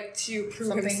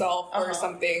something. Himself or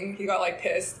something. He got like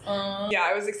pissed. Yeah,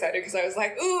 I was excited because I was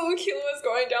like, ooh, Killua's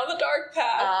going down the dark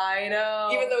path. I know.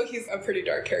 Even though he's a pretty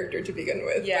dark character to begin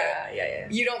with. Yeah.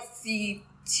 You don't see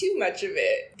too much of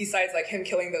it besides like him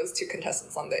killing those two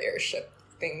contestants on the airship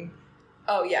thing.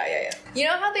 Oh, yeah. You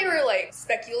know how they were like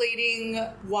speculating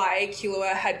why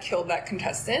Killua had killed that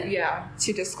contestant? Yeah.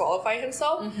 To disqualify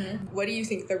himself? What do you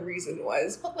think the reason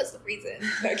was? What was the reason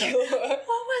that Killua...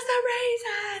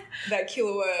 that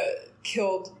Killua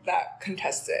killed that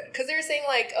contestant? Because they were saying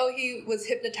like, oh, he was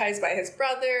hypnotized by his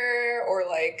brother, or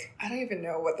like, I don't even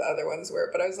know what the other ones were,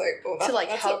 but I was like, oh, to like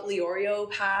help Leorio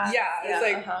pass. Yeah, it's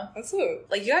like, that's a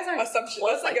like, you guys aren't assumption.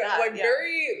 That's like a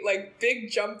very like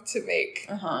big jump to make.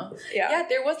 Yeah,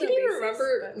 there was no basis. I don't even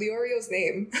remember Leorio's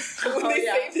name when they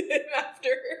saved him after.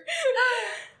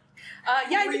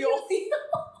 Yeah, Riolio.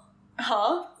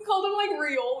 He called him like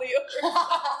Riolio or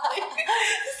something.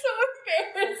 So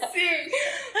embarrassing.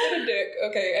 What a dick.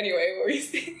 Okay, anyway, what were you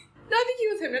saying? No, I think he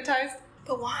was hypnotized.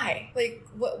 But why? Like,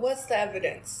 what's the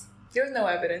evidence? There was no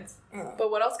evidence. But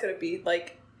what else could it be?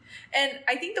 Like, and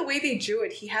I think the way they drew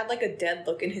it, he had like a dead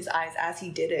look in his eyes as he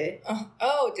did it.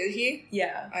 Oh, did he?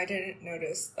 Yeah. I didn't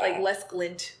notice that. Like less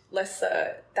glint, less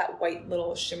that white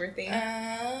little shimmer thing.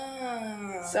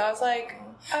 So I was like,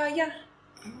 yeah.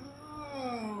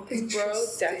 Oh, his bro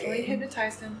definitely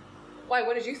hypnotized him. Why?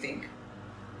 What did you think?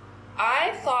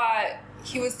 I thought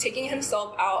he was taking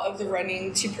himself out of the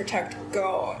running to protect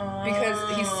Gon because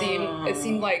it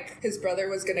seemed like his brother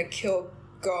was gonna kill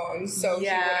Gon, so he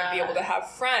wouldn't be able to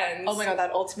have friends. Oh my god,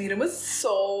 that ultimatum was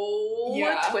so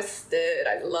twisted.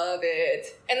 I love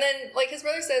it. And then like his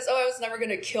brother says, "Oh, I was never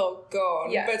gonna kill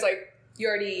Gon." Yeah, but it's like you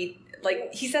already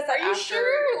like he says that. Are you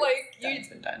sure? Like it's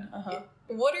been done.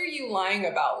 What are you lying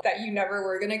about? That you never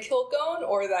were gonna kill Gon,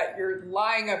 or that you're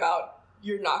lying about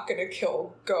you're not gonna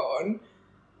kill Gon?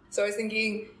 So I was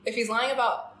thinking, if he's lying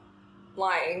about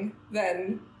lying,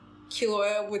 then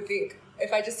Killua would think,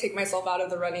 if I just take myself out of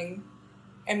the running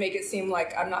and make it seem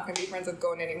like I'm not gonna be friends with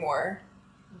Gon anymore,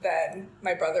 then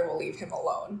my brother will leave him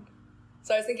alone.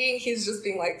 So I was thinking he's just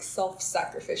being like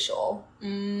self-sacrificial.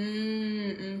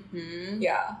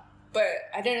 Yeah. But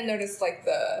I didn't notice like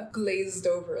the glazed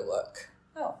over look.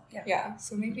 Oh, yeah. Yeah,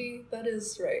 so maybe that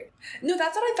is right. No,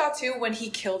 that's what I thought too when he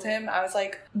killed him. I was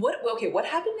like, what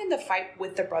happened in the fight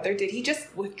with the brother? Did he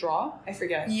just withdraw? I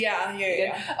forget.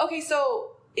 Yeah. Okay,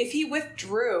 so if he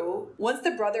withdrew, once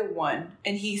the brother won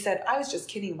and he said, I was just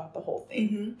kidding about the whole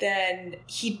thing, then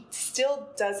he still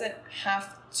doesn't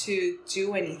have to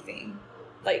do anything.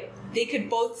 Like, they could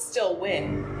both still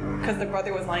win because the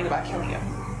brother was lying about killing him.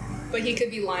 But he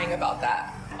could be lying about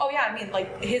that. Oh, yeah, I mean, like,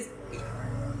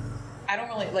 I don't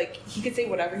really, like, he could say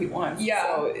whatever he wants. Yeah.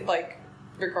 So, like,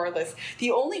 regardless.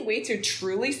 The only way to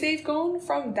truly save Gon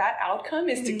from that outcome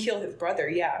is to kill his brother,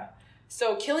 yeah.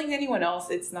 So killing anyone else,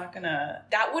 it's not gonna...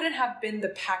 That wouldn't have been the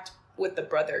pact with the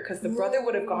brother, because the brother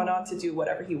would have gone on to do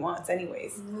whatever he wants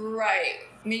anyways. Right.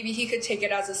 Maybe he could take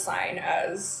it as a sign,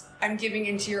 as, I'm giving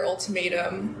into your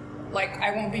ultimatum, like,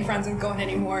 I won't be friends with Gon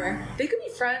anymore. They could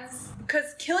be friends.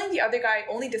 Because killing the other guy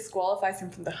only disqualifies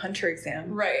him from the hunter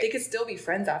exam. Right. They could still be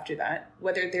friends after that,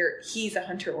 whether he's a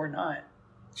hunter or not.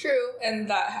 True, and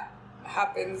that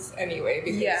happens anyway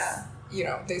because, you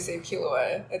know, they save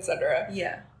Killua, etc.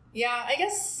 Yeah. Yeah, I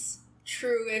guess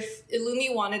true. If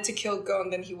Illumi wanted to kill Gon,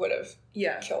 then he would have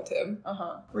killed him.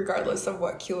 Regardless of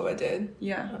what Killua did.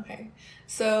 Yeah. Okay.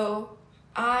 So,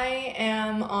 I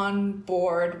am on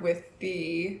board with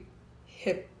the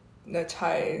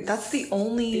hypnotized That's the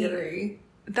only theory.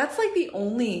 That's like the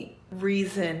only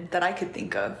reason that I could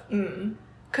think of.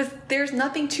 Because there's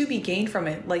nothing to be gained from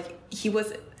it. Like, he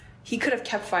could have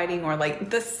kept fighting, or like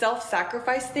the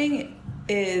self-sacrifice thing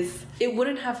it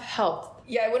wouldn't have helped.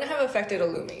 Yeah, it wouldn't have affected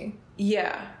Illumi.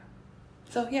 Yeah.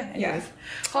 So yeah, anyways.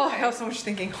 Oh, I have so much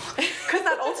thinking. Because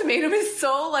that ultimatum is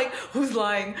so like, who's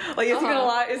lying? Like, is he gonna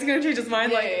lie? Is he gonna change his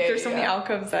mind? Like, there's so many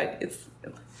outcomes that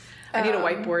I need a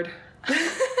whiteboard.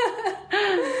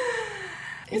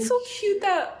 It's so cute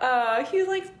that he's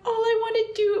like, all I want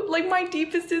to do, like, my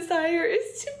deepest desire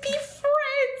is to be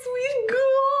friends with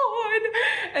God.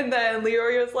 And then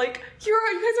Leorio's like, you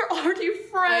guys are already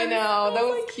friends. I know, that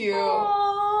was like, cute.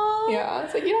 Aww. Yeah,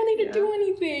 it's like, you don't need to do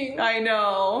anything. I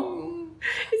know.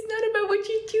 It's not about what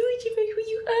you do, it's about who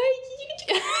you are.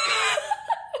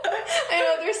 I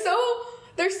know,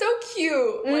 they're so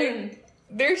cute. Like,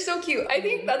 they're so cute. I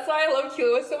think that's why I love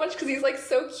Killua so much, because he's like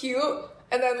so cute,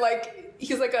 and then like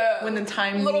he's like a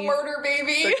little murder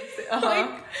baby,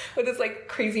 like with his like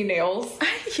crazy nails.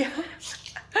 Yeah.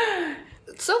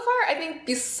 So far, I think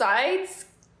besides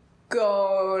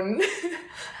Gon,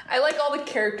 I like all the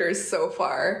characters so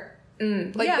far.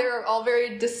 They're all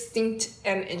very distinct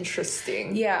and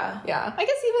interesting. Yeah. I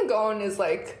guess even Gon is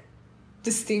like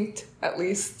distinct, at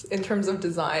least in terms of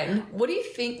design. What do you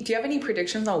think? Do you have any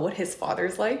predictions on what his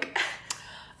father's like?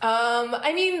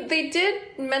 I mean, they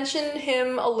did mention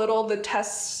him a little. The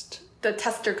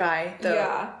tester guy.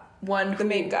 The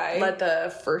main guy led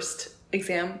the first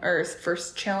exam or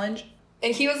first challenge,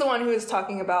 and he was the one who was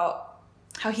talking about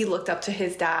how he looked up to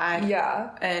his dad.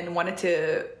 And wanted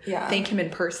to thank him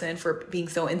in person for being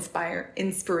so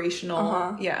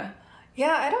inspirational. Yeah,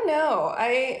 I don't know.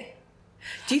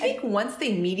 Do you think once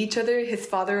they meet each other, his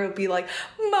father will be like,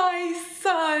 my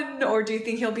son? Or do you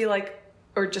think he'll be like,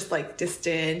 or just like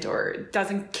distant or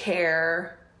doesn't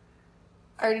care?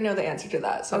 I already know the answer to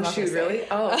that. So really?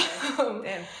 Oh,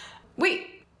 damn.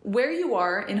 Wait, where you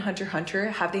are in Hunter x Hunter,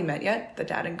 have they met yet? The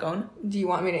dad and Gon? Do you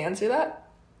want me to answer that?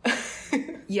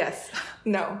 Yes.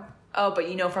 No. Oh, but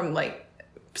you know from like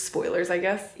spoilers, I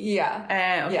guess? Yeah.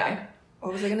 Okay. Yeah.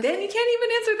 What was I gonna say? Then you can't even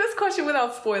answer this question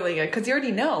without spoiling it, because you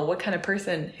already know what kind of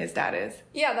person his dad is.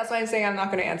 Yeah, that's why I'm saying I'm not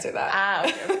going to answer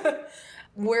that. Okay.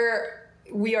 Where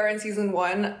we are in season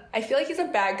 1, I feel like he's a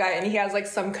bad guy, and he has like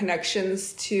some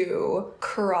connections to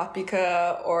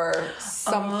Kurapika or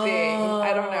something.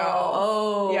 I don't know.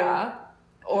 Oh. Yeah.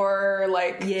 Or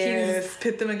like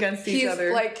pit them against each other.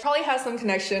 He's like probably has some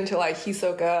connection to like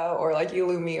Hisoka or like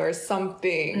Illumi or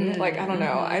something. Like, I don't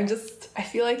know. I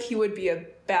feel like he would be a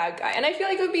bad guy. And I feel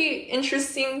like it would be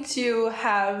interesting to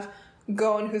have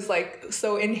Gon, who's like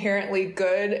so inherently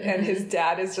good, and his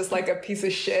dad is just like a piece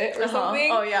of shit or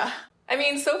something. Oh yeah. I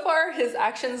mean, so far his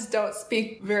actions don't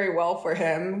speak very well for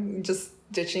him, just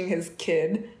ditching his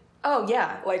kid. Oh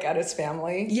yeah. Like at his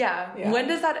family. Yeah. When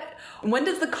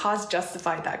does the cause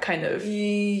justify that kind of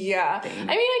thing? I mean,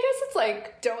 I guess it's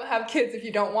like, don't have kids if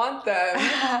you don't want them.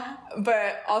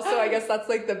 But also I guess that's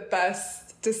like the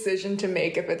best decision to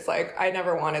make if it's like, I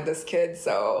never wanted this kid,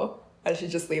 so I should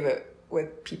just leave it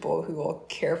with people who will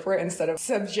care for it instead of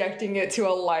subjecting it to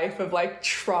a life of like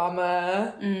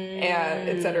trauma and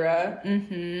etc.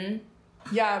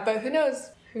 Yeah, but who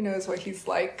knows what he's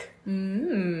like.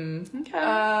 Okay.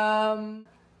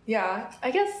 Yeah,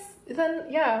 I guess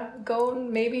then,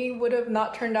 Gon maybe would have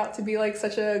not turned out to be like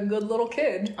such a good little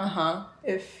kid.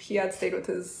 If he had stayed with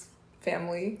his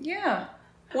family. Yeah.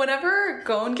 Whenever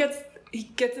Gon gets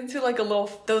into like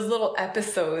those little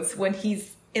episodes when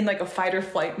he's in like a fight or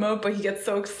flight mode, but he gets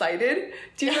so excited.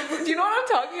 Do you know what I'm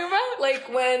talking about? Like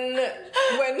when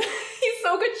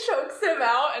Hisoka chokes him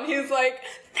out and he's like,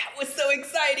 that was so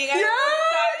exciting. I was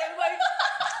like,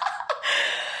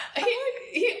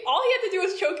 all he had to do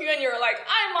was choke you and you're like,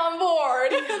 I'm on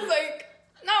board. It's like,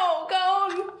 no,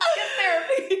 Gon, get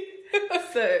therapy.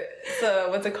 So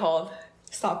what's it called?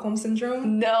 Stockholm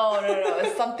syndrome? No.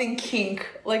 It's something kink.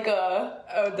 Like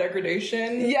a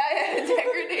degradation? Yeah,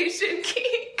 degradation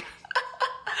kink.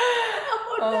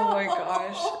 Oh my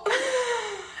gosh.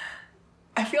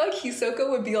 I feel like Hisoka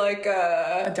would be like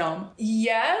a dom.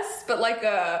 Yes, but like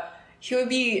he would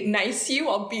be nice to you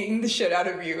while beating the shit out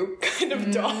of you kind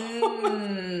of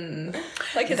dog.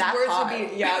 Like his That's words hot.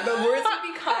 would be, the words would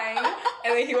be kind,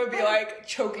 and then he would be like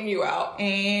choking you out.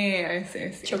 I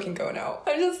see. Choking Gon out.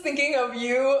 I'm just thinking of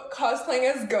you cosplaying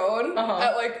as Gon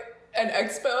at like an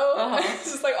expo.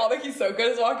 It's just like all the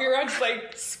Hisokas walking around just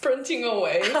like sprinting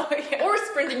away. Or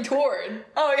sprinting toward.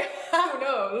 Who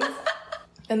knows?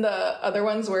 And the other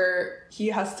ones where he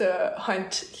has to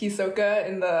hunt Hisoka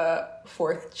in the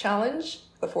 4th challenge,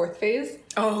 the 4th phase.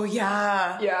 Oh,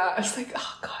 yeah. Yeah, I was like,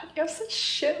 oh god, you have such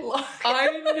shit luck. I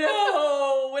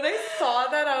know. When I saw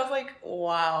that, I was like,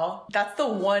 wow. That's the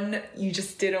one you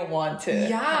just didn't want to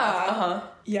have.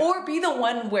 Yeah. Or be the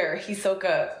one where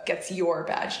Hisoka gets your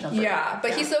badge number. Yeah,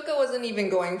 but Hisoka wasn't even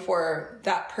going for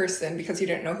that person because he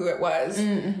didn't know who it was.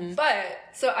 But,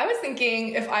 so I was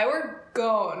thinking, if I were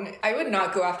Gon, I would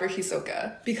not go after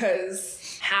Hisoka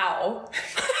because how?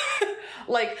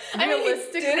 Like, I mean, he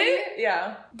realistically, did it.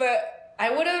 yeah. But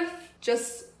I would have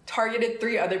just targeted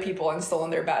 3 other people and stolen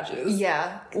their badges.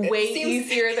 Yeah. Way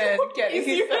easier than getting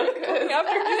Hisoka. Going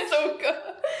after Hisoka.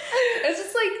 It's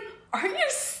just like, aren't you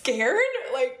scared?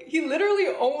 Like, he literally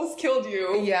almost killed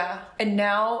you. Yeah. And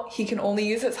now he can only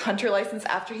use his hunter license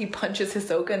after he punches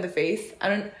Hisoka in the face.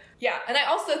 Yeah, and I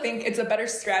also think it's a better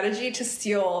strategy to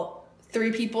steal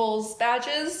 3 people's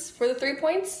badges for the 3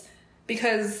 points,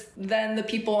 because then the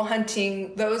people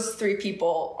hunting those 3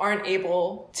 people aren't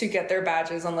able to get their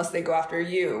badges unless they go after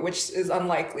you, which is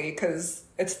unlikely because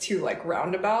it's too like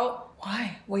roundabout.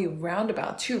 Why? Wait,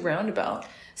 roundabout? Too roundabout.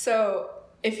 So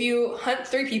if you hunt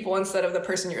 3 people instead of the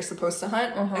person you're supposed to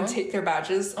hunt and take their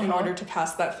badges in order to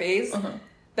pass that phase,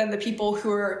 then the people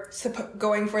who are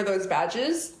going for those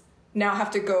badges now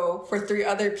have to go for 3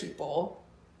 other people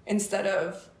instead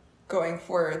of going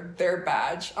for their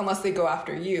badge, unless they go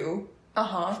after you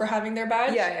for having their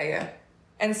badge. Yeah.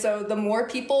 And so the more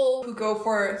people who go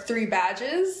for 3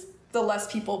 badges, the less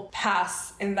people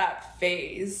pass in that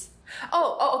phase.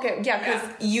 Oh, okay. Yeah, because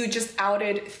you just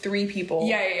outed 3 people.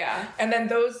 Yeah. And then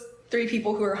those 3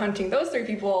 people who are hunting those 3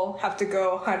 people have to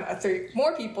go hunt 3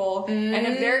 more people. And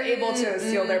if they're able to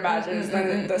steal their badges,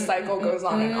 then the cycle goes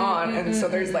on and on. And so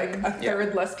there's like a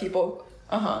third less people.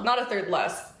 Not a third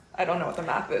less. I don't know what the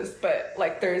math is, but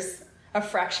like there's a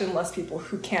fraction less people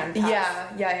who can pass.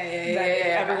 Yeah.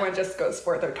 Everyone just goes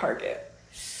for their target.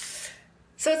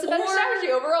 So it's a better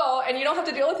strategy overall, and you don't have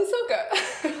to deal with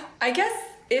Hisoka. I guess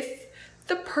if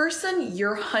the person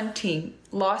you're hunting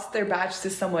lost their badge to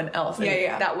someone else, and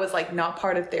that was like not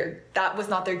part of that was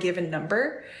not their given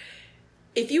number.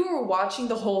 If you were watching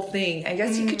the whole thing, I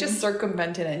guess you could just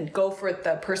circumvent it and go for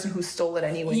the person who stole it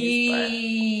anyways.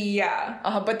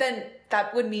 But then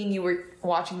that would mean you were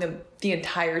watching them the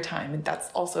entire time, and that's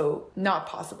also not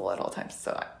possible at all times.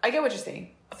 So I get what you're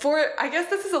saying. I guess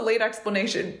this is a late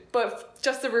explanation, but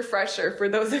just a refresher for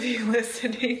those of you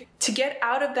listening. To get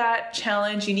out of that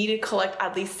challenge, you need to collect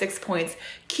at least 6 points.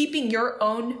 Keeping your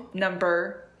own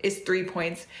number is 3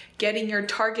 points. Getting your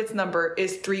target's number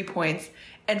is 3 points.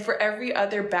 And for every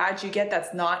other badge you get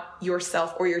that's not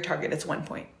yourself or your target, it's 1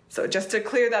 point. So just to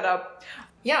clear that up.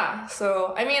 Yeah,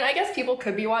 so, I mean, I guess people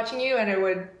could be watching you and it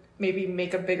would maybe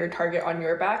make a bigger target on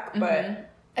your back,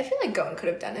 but I feel like Gon could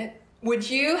have done it. Would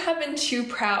you have been too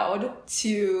proud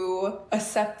to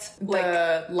accept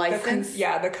The license?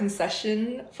 the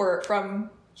concession from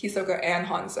Hisoka and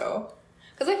Hanzo?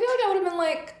 Because I feel like I would have been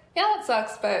like, yeah, that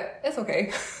sucks, but it's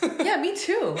okay. Yeah, me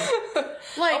too.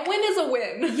 Like, a win is a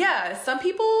win. Yeah, some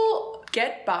people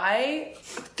get by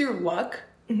through luck.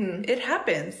 It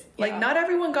happens. Like, not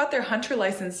everyone got their hunter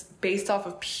license based off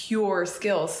of pure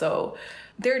skill. So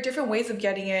there are different ways of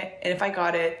getting it. And if I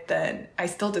got it, then I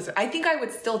think I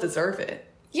would still deserve it.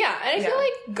 Yeah, and I feel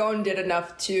like Gon did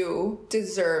enough to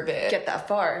deserve it. Get that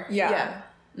far. Yeah.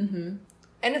 And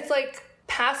it's like,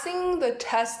 passing the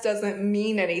test doesn't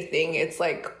mean anything. It's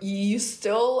like, you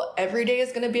still, every day is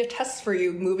going to be a test for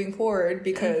you moving forward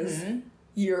because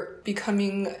you're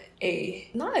becoming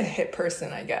not a hit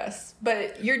person, I guess,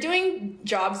 but you're doing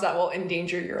jobs that will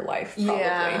endanger your life, probably.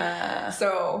 Yeah.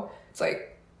 So it's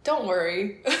like, don't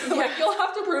worry. Like, you'll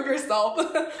have to prove yourself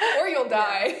or you'll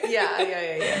die.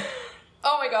 Yeah.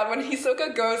 Oh my god, when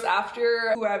Hisoka goes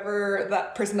after whoever,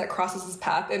 that person that crosses his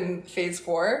path in phase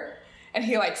 4, and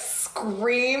he like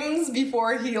screams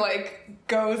before he like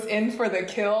goes in for the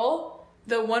kill.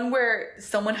 The one where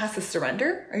someone has to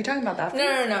surrender? Are you talking about that?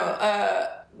 No.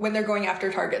 When they're going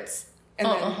after targets. And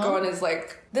then Gon is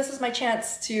like, this is my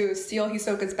chance to steal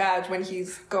Hisoka's badge when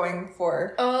he's going for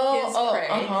his prey.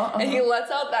 And he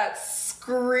lets out that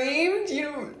scream.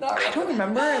 I don't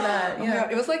remember that. Oh my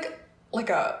God, it was like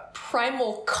a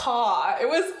primal caw. It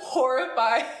was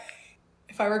horrifying.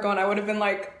 If I were gone, I would have been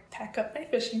like, pack up my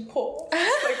fishing pole.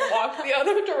 Just, like, walk the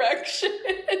other direction.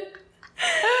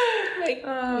 Like,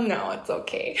 no, it's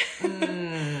okay.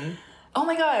 Oh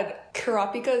my god,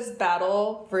 Kurapika's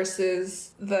battle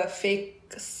versus the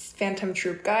fake Phantom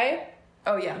Troop guy.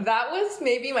 Oh yeah. That was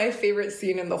maybe my favorite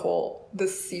scene in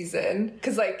this season.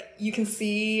 Cause like, you can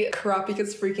see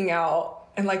Kurapika's freaking out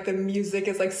and like the music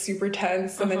is like super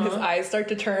tense and then his eyes start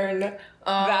to turn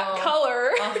that color.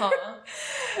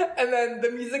 And then the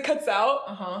music cuts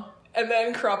out. And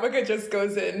then Kurapika just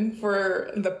goes in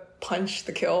for the punch,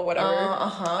 the kill, whatever.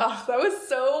 Oh, that was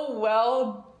so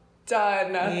well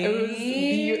done. It was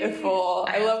beautiful.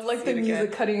 I love like the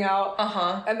music cutting out.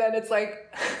 And then it's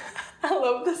like, I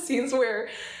love the scenes where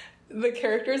the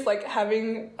character's like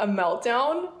having a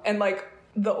meltdown and like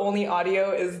the only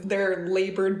audio is their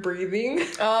labored breathing.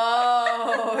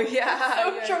 Oh, yeah.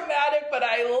 So dramatic, but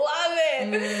I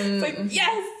love it. It's like,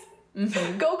 yes!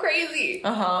 Go crazy.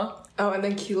 Oh, and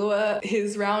then Killua,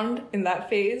 his round in that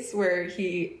phase where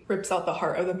he rips out the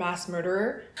heart of the mass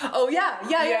murderer. Oh, yeah.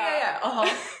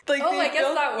 Like, I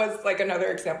guess that was like another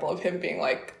example of him being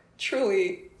like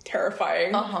truly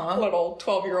terrifying little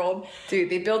 12-year-old.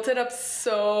 Dude, they built it up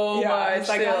so much. It's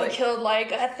like, I killed like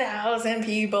 1,000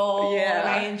 people. Yeah. And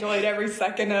I enjoyed every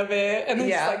second of it. And then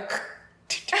it's like...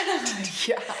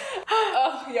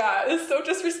 Oh, yeah. It's so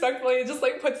disrespectful. He just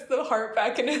like puts the heart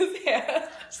back in his hand.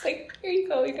 Just like, here you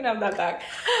go. You can have that back.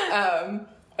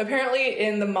 Apparently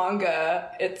in the manga,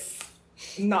 it's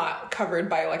not covered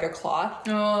by like a cloth.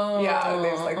 There's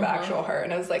like the actual heart,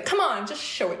 and I was like, come on, just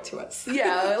show it to us.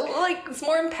 Like it's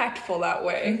more impactful that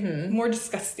way. More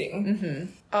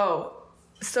disgusting. Oh,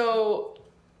 so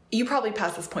you probably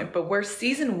passed this point, but where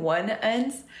season 1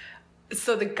 ends,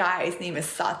 so the guy's name is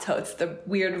Satotes, the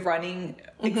weird running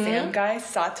exam guy,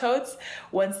 Satotes.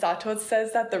 When Satotes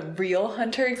says that the real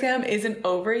Hunter exam isn't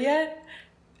over yet,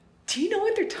 do you know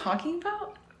what they're talking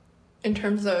about? In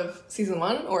terms of season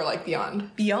 1 or like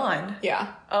beyond? Beyond.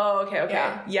 Yeah. Oh,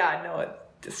 okay. Yeah, no,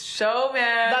 this show,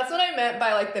 man. That's what I meant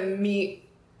by like the meat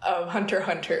of Hunter x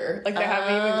Hunter. Like they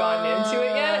haven't even gone into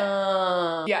it yet.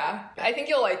 Yeah. I think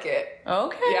you'll like it.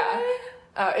 Okay. Yeah.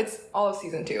 It's all of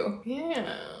season 2.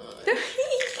 Yeah.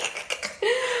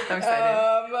 I'm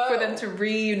excited for them to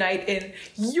reunite in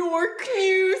York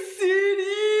New City.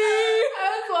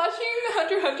 I was watching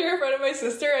Hunter x Hunter in front of my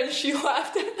sister and she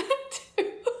laughed at that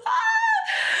too.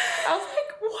 I was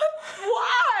like, what?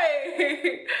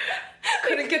 Why?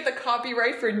 Couldn't get the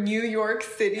copyright for New York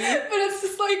City. But it's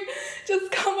just like,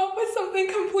 just come up with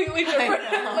something completely different.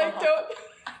 Like, don't.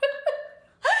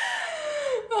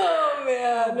 Oh,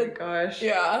 man. Oh my gosh.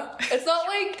 Yeah. It's not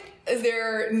like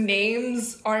their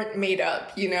names aren't made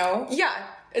up, you know? Yeah.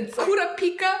 It's like,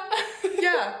 Kurapika.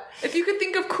 Yeah. If you could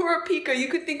think of Kurapika, you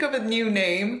could think of a new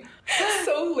name.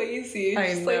 So lazy.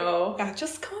 I just know. Like, yeah,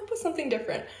 just come up with something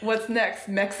different. What's next?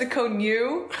 Mexico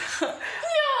New? No.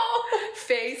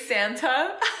 Faye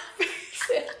Santa?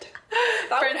 Santa.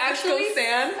 Francisco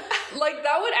San? Like,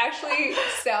 that would actually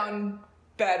sound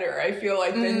better, I feel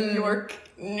like, than York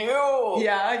New.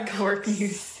 Yeah, York New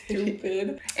City.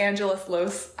 Stupid. Angeles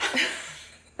Los.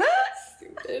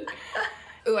 Stupid.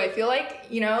 Ooh, I feel like,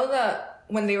 you know,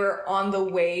 when they were on the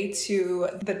way to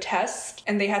the test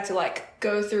and they had to like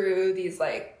go through these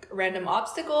like random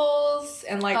obstacles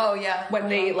and like when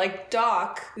they like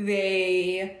dock,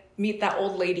 they meet that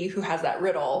old lady who has that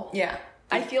riddle. Yeah.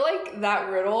 I feel like that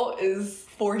riddle is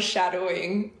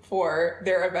foreshadowing for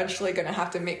they're eventually gonna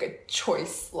have to make a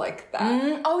choice like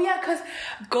that. Oh yeah, because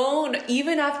Gon,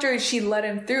 even after she let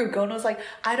him through, Gon was like,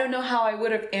 I don't know how I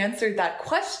would have answered that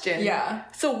question. Yeah.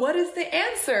 So what is the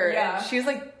answer? Yeah. And she was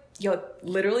like, yo,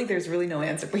 literally there's really no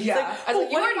answer. But he's like, I was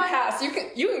like, you already passed.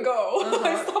 You can go.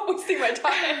 Like, stop wasting my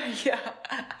time. Yeah.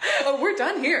 Oh, we're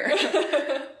done here.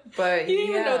 But he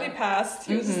didn't even know they passed.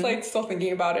 He was just like still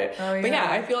thinking about it. Oh, yeah. But yeah,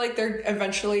 I feel like they're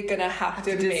eventually gonna have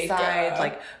to decide,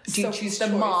 like, do you choose the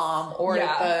mom or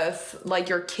the like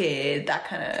your kid? That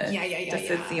kind of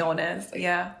decisiones.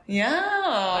 Yeah.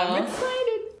 I'm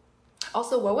excited.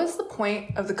 Also, what was the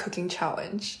point of the cooking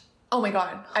challenge? Oh my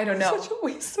god, I don't know. Such a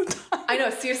waste of time. I know,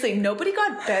 seriously, nobody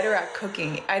got better at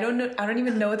cooking. I don't know. I don't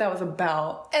even know what that was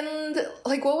about. And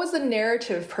like, what was the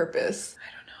narrative purpose?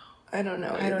 I don't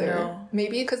know either.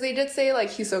 Maybe because they did say like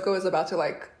Hisoka was about to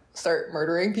like start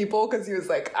murdering people because he was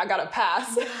like, I gotta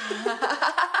pass. But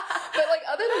like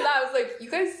other than that, I was like, you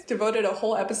guys devoted a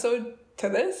whole episode to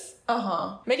this?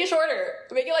 Make it shorter.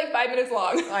 Make it like 5 minutes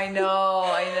long. I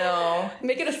know.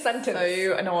 Make it a sentence. So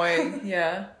you annoying.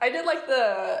 Yeah. I did like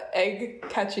the egg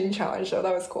catching challenge though.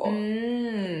 That was cool.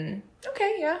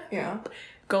 Okay, yeah. Yeah.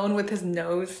 Going with his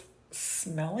nose.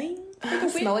 smelling?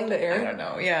 Smelling the air? I don't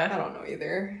know. Yeah. I don't know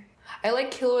either. I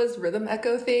like Killua's rhythm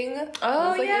echo thing. Oh,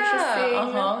 was, like,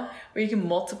 interesting. Where you can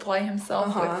multiply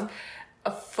himself with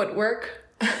a footwork.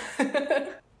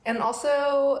 And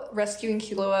also rescuing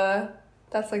Killua.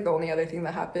 That's like the only other thing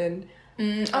that happened.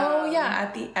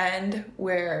 At the end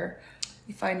where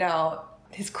you find out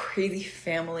his crazy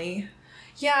family.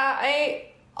 Yeah,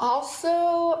 I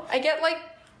get like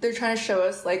they're trying to show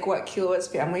us like what Killua's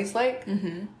family's like.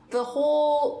 Mm-hmm. The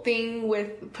whole thing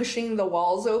with pushing the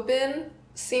walls open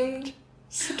seemed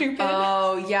stupid.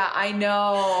 Oh, yeah, I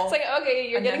know. It's like, okay,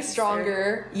 you're getting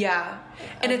stronger. Yeah.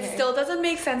 And it still doesn't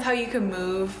make sense how you can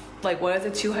move, like, what is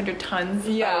it, 200 tons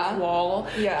of wall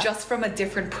just from a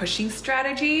different pushing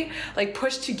strategy? Like,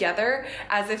 push together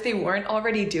as if they weren't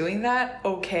already doing that?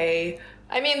 Okay.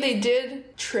 I mean, they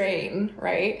did train,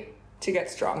 right? To get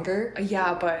stronger.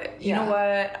 Yeah, but you know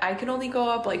what? I can only go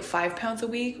up like 5 pounds a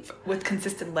week with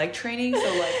consistent leg training.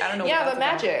 So like, I don't know. Yeah, what but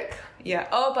magic. Yeah.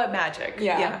 Oh, but magic.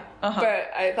 Yeah.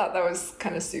 But I thought that was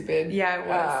kind of stupid. Yeah, it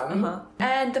was.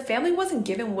 And the family wasn't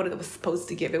given what it was supposed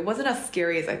to give. It wasn't as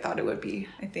scary as I thought it would be,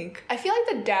 I think. I feel like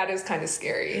the dad is kind of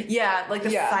scary. Yeah, like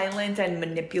the silent and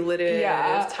manipulative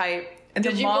type. And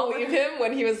did you believe him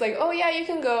when he was like, oh yeah, you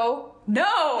can go? No,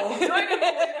 I didn't believe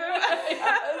him.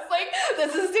 It's like,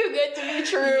 this is too good to be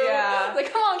true. Yeah.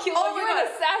 Like, come on, Killua, you're an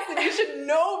assassin. You should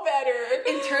know better.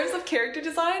 In terms of character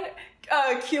design,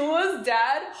 Killua's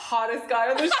dad, hottest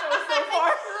guy on the show so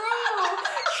far.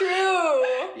 True.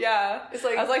 Yeah. It's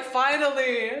like, I was like,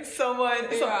 finally, some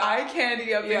eye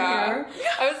candy up in here.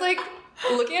 I was like,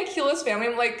 looking at Killua's family,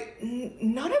 I'm like,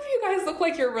 none of you guys look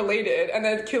like you're related. And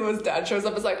then Killua's dad shows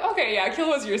up. It's like, okay, yeah,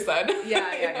 Killua's your son.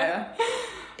 Yeah.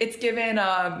 It's given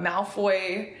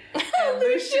Malfoy and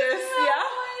Lucius. Yeah.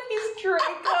 He's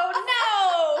Draco.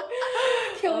 No!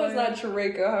 Killua's not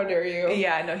Draco. How dare you?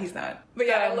 Yeah, no, he's not. But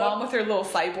yeah, mom with her little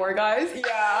cyborg eyes.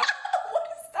 Yeah. What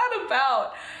is that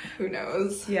about? Who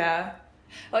knows? Yeah.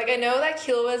 Like, I know that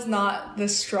Killua's not the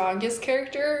strongest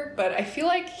character, but I feel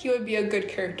like he would be a good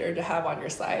character to have on your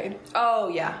side. Oh,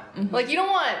 yeah. Mm-hmm. Like, you don't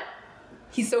want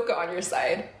Hisoka on your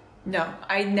side. No,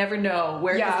 I never know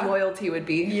where his loyalty would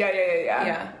be.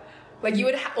 Yeah. Like, you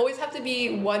would always have to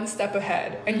be one step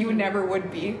ahead, and you never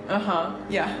would be. Yeah.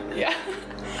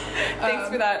 Thanks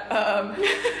for that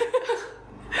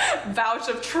vouch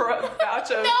of trust. No, I'm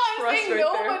saying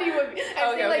nobody would be.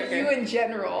 I'm saying like you in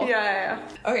general. Yeah.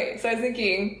 Okay, so I was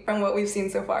thinking, from what we've seen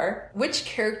so far, which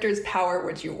character's power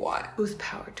would you want? Whose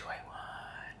power do I want?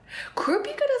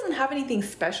 Kurapika doesn't have anything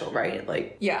special, right?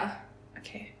 Like, yeah.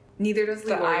 Okay. Neither does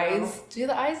the eyes. Do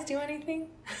the eyes do anything?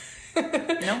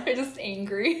 No. They're just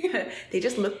angry. They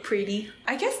just look pretty.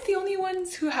 I guess the only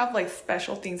ones who have like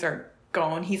special things are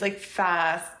Gon. He's like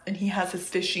fast and he has his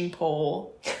fishing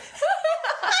pole.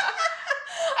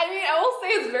 I mean, I will say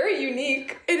it's very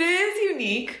unique. It is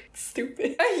unique.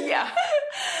 Stupid. Yeah.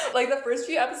 Like the first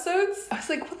few episodes, I was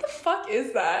like, what the fuck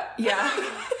is that? Yeah.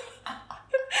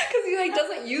 Because he like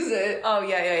doesn't use it. Oh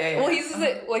yeah. Well, he uses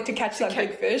it like to catch that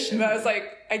big fish, and I was like,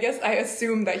 I guess I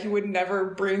assumed that he would never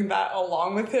bring that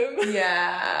along with him.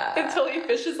 Yeah. Until he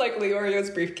fishes like Leorio's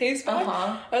briefcase back.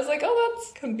 I was like, oh,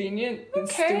 that's convenient and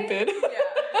stupid.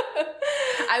 Yeah.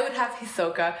 I would have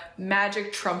Hisoka.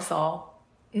 Magic trumps all.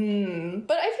 But I feel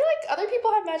like other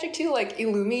people have magic too. Like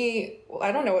Illumi, well,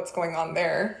 I don't know what's going on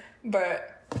there, but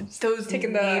those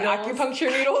taking the acupuncture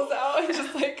needles out and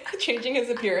just like changing his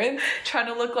appearance, trying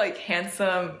to look like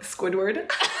handsome Squidward.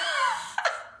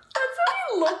 That's what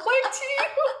he looked like to you.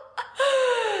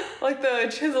 Like the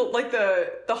chiseled, like the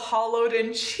hollowed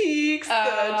in cheeks, the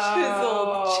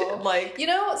chiseled, like, you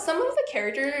know, some of the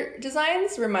character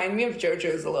designs remind me of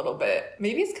JoJo's a little bit.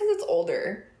 Maybe it's because it's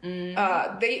older.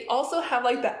 They also have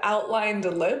like the outlined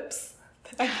lips.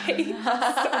 I hate so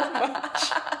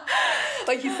much.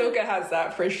 Like Hisoka has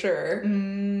that for sure.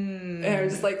 And I'm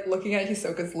just like looking at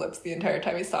Hisoka's lips the entire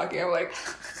time he's talking. I'm like,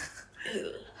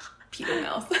 Peter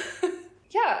mouth.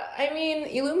 Yeah, I mean,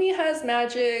 Illumi has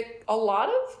magic. A lot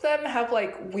of them have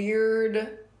like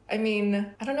weird, I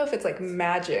mean, I don't know if it's like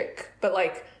magic, but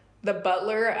like the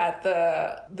butler at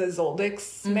the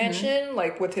Zoldix mansion,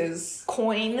 like with his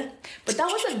coin. But that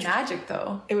wasn't magic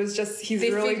though. It was just, he's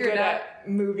really good at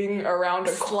moving around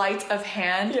a sleight of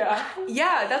hand. Yeah.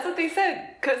 Yeah, that's what they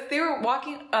said. Because they were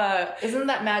walking, Isn't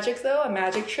that magic though? A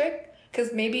magic trick?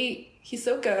 Because maybe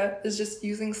Hisoka is just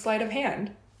using sleight of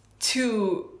hand.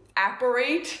 To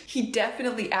apparate? He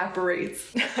definitely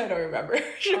apparates. I don't remember.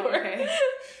 Sure. Okay.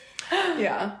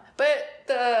 Yeah. But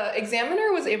the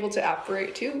examiner was able to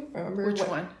apparate too. Remember? Which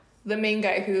one? The main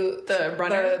guy who... The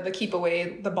runner? The keep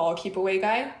away, the ball keep away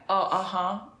guy.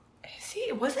 Oh,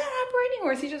 was that apparating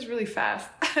or is he just really fast?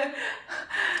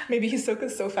 Maybe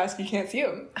Hisoka's so fast you can't see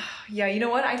him. Yeah, you know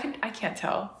what? I can't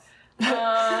tell.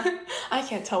 I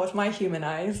can't tell with my human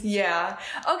eyes. Yeah.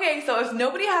 Okay, so if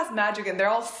nobody has magic and they're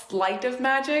all sleight of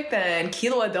magic, then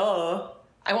Killua duh.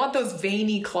 I want those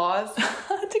veiny claws.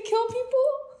 To kill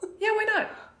people? Yeah, why not?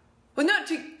 Well, no,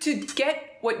 to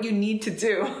get what you need to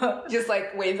do. Just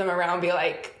like wave them around, be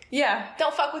like, Yeah.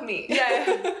 don't fuck with me.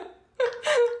 Yeah.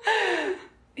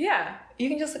 Yeah. You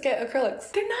can just get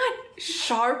acrylics. They're not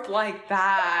sharp like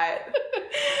that.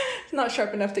 It's not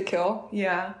sharp enough to kill.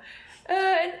 Yeah.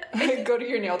 Go to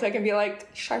your nail tech and be like,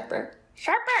 sharper.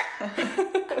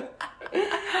 Sharper!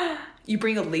 You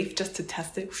bring a leaf just to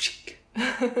test it.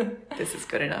 This is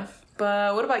good enough.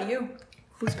 But what about you?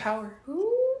 Whose power?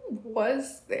 Who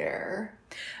was there?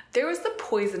 There was the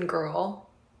poison girl.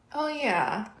 Oh,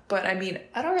 yeah. But I mean,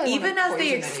 I don't really even wanna as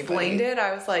they poison explained anybody. it,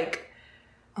 I was like,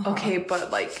 okay,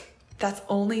 but like, that's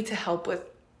only to help with.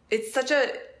 It's such a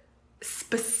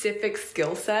specific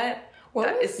skill set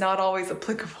that is not always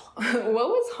applicable. What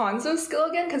was Hanzo's skill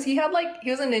again? Because he had like, he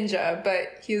was a ninja,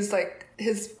 but he was like,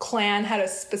 his clan had a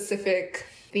specific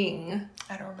thing.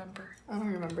 I don't remember. I don't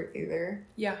remember either.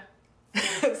 Yeah.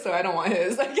 So I don't want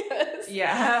his, I guess.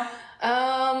 Yeah.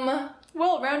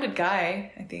 Well-rounded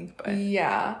guy, I think, but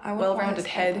yeah. I wouldn't well-rounded want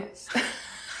head. his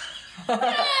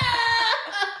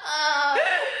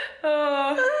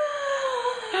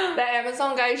That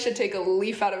Amazon guy should take a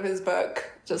leaf out of his book.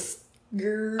 Just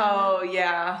Oh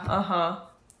yeah. Uh-huh.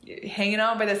 Hanging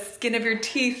on by the skin of your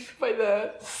teeth. by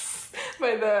the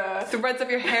Threads of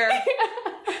your hair.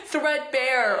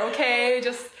 Threadbare, okay?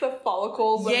 Just the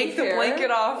follicles. yank of the his hair.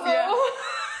 blanket off.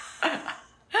 Yeah.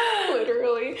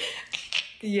 Literally.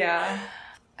 Yeah.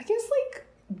 I guess like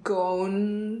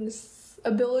Gon's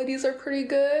abilities are pretty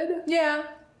good. Yeah.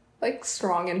 Like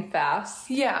strong and fast.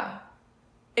 Yeah.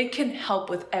 It can help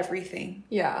with everything.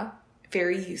 Yeah.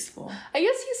 Very useful. I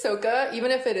guess Hisoka,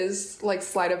 even if it is like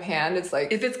sleight of hand, it's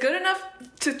like If it's good enough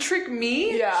to trick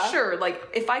me, Yeah. sure. Like,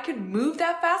 if I could move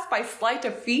that fast by sleight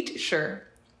of feet, sure.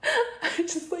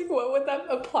 just like what would that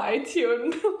apply to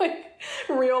in like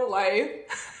real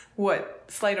life? What?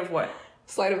 Sleight of what?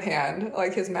 Sleight of hand,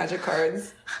 like his magic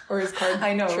cards or his card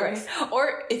I know, tricks. right?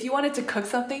 Or if you wanted to cook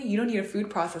something, you don't need a food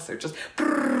processor. Just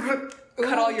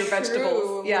cut all your True.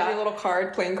 vegetables. With Yeah. your little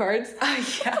playing cards.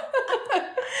 Yeah.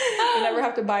 You never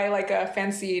have to buy like a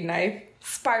fancy knife.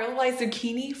 Spiralized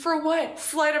zucchini for what?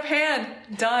 Sleight of hand.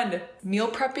 Done. Meal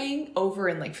prepping over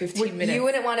in like 15 minutes. You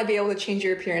wouldn't want to be able to change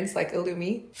your appearance like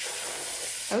Illumi.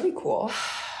 That would be cool.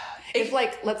 If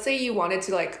like, let's say you wanted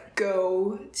to like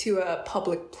go to a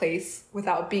public place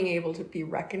without being able to be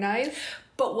recognized.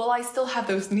 But will I still have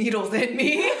those needles in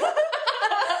me?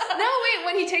 No, wait,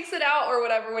 when he takes it out or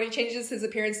whatever, when he changes his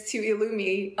appearance to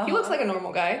Illumi, he looks like a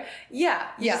normal guy. Yeah.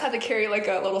 You just have to carry like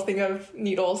a little thing of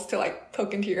needles to like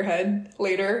poke into your head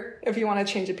later if you want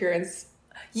to change appearance.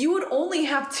 You would only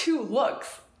have two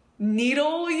looks.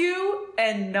 Needle you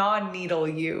and non-needle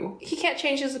you. He can't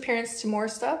change his appearance to more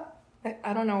stuff.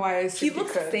 I don't know why I said He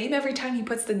looks the could. same every time he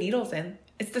puts the needles in.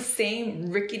 It's the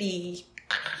same rickety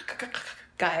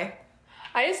guy.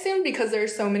 I assumed because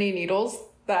there's so many needles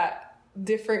that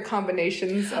different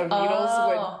combinations of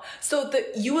needles So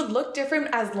you would look different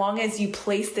as long as you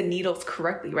place the needles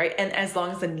correctly, right? And as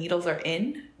long as the needles are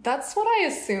in? That's what I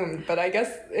assumed, but I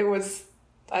guess it was...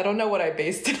 I don't know what I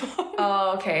based it on.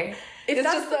 Oh, okay. It's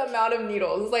just the amount of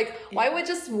needles. Like, why would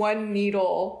just one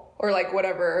needle or like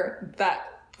whatever,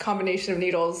 that combination of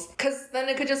needles, because then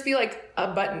it could just be like a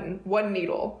button, one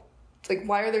needle. It's like,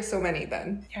 why are there so many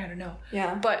then? Yeah, I don't know.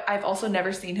 Yeah. But I've also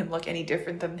never seen him look any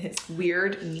different than his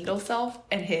weird needle self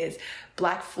and his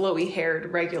black flowy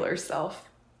haired regular self.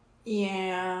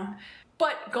 Yeah.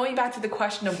 But going back to the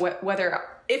question of whether,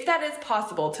 if that is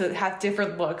possible to have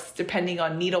different looks depending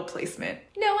on needle placement,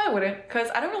 no, I wouldn't, because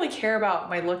I don't really care about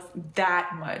my looks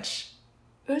that much.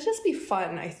 It would just be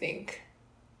fun, I think.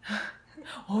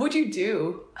 What would you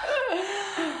do?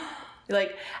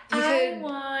 Like, You I could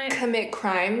want... commit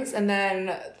crimes and then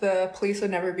the police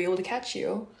would never be able to catch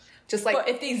you. Just like, But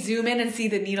if they zoom in and see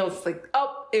the needles, it's like,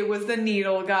 oh, it was the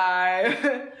needle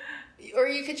guy. or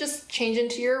you could just change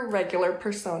into your regular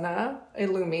persona,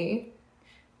 Illumi,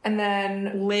 and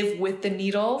then, Live with the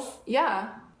needles? yeah.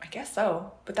 I guess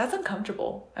so. But that's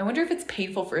uncomfortable. I wonder if it's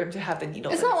painful for him to have the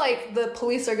needles. It's in not his- like the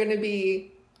police are going to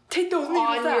be Take those needles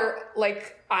on out. your,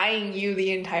 like, eyeing you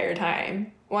the entire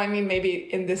time. Well, I mean, maybe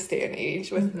in this day and age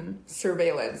with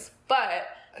surveillance, but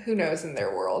who knows in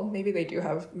their world? Maybe they do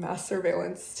have mass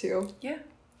surveillance too. Yeah.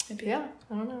 Maybe. Yeah,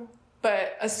 I don't know.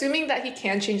 But assuming that he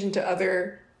can change into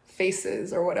other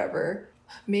faces or whatever,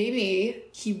 maybe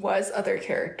he was other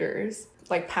characters.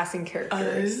 like passing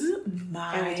characters. Oh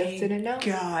my and we just didn't know.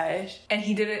 gosh. And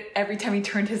he did it every time he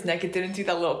turned his neck. It didn't do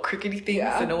that little crickety thing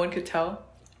so no one could tell.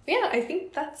 Yeah, I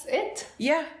think that's it.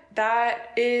 Yeah,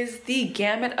 that is the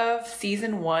gamut of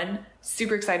season 1.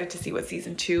 Super excited to see what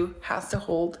season 2 has to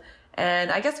hold.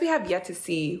 And I guess we have yet to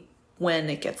see when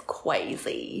it gets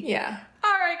crazy. Yeah.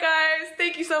 All right, guys.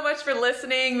 Thank you so much for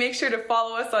listening. Make sure to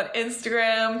follow us on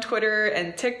Instagram, Twitter,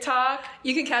 and TikTok.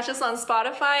 You can catch us on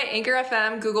Spotify, Anchor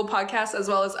FM, Google Podcasts, as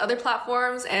well as other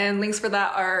platforms, and links for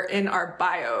that are in our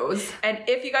bios. And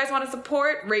if you guys want to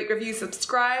support, rate, review,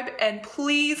 subscribe, and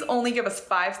please only give us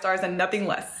 5 stars and nothing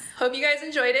less. Hope you guys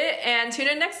enjoyed it, and tune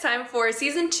in next time for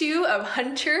season 2 of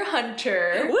Hunter x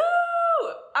Hunter. Woo!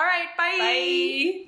 All right, bye. Bye.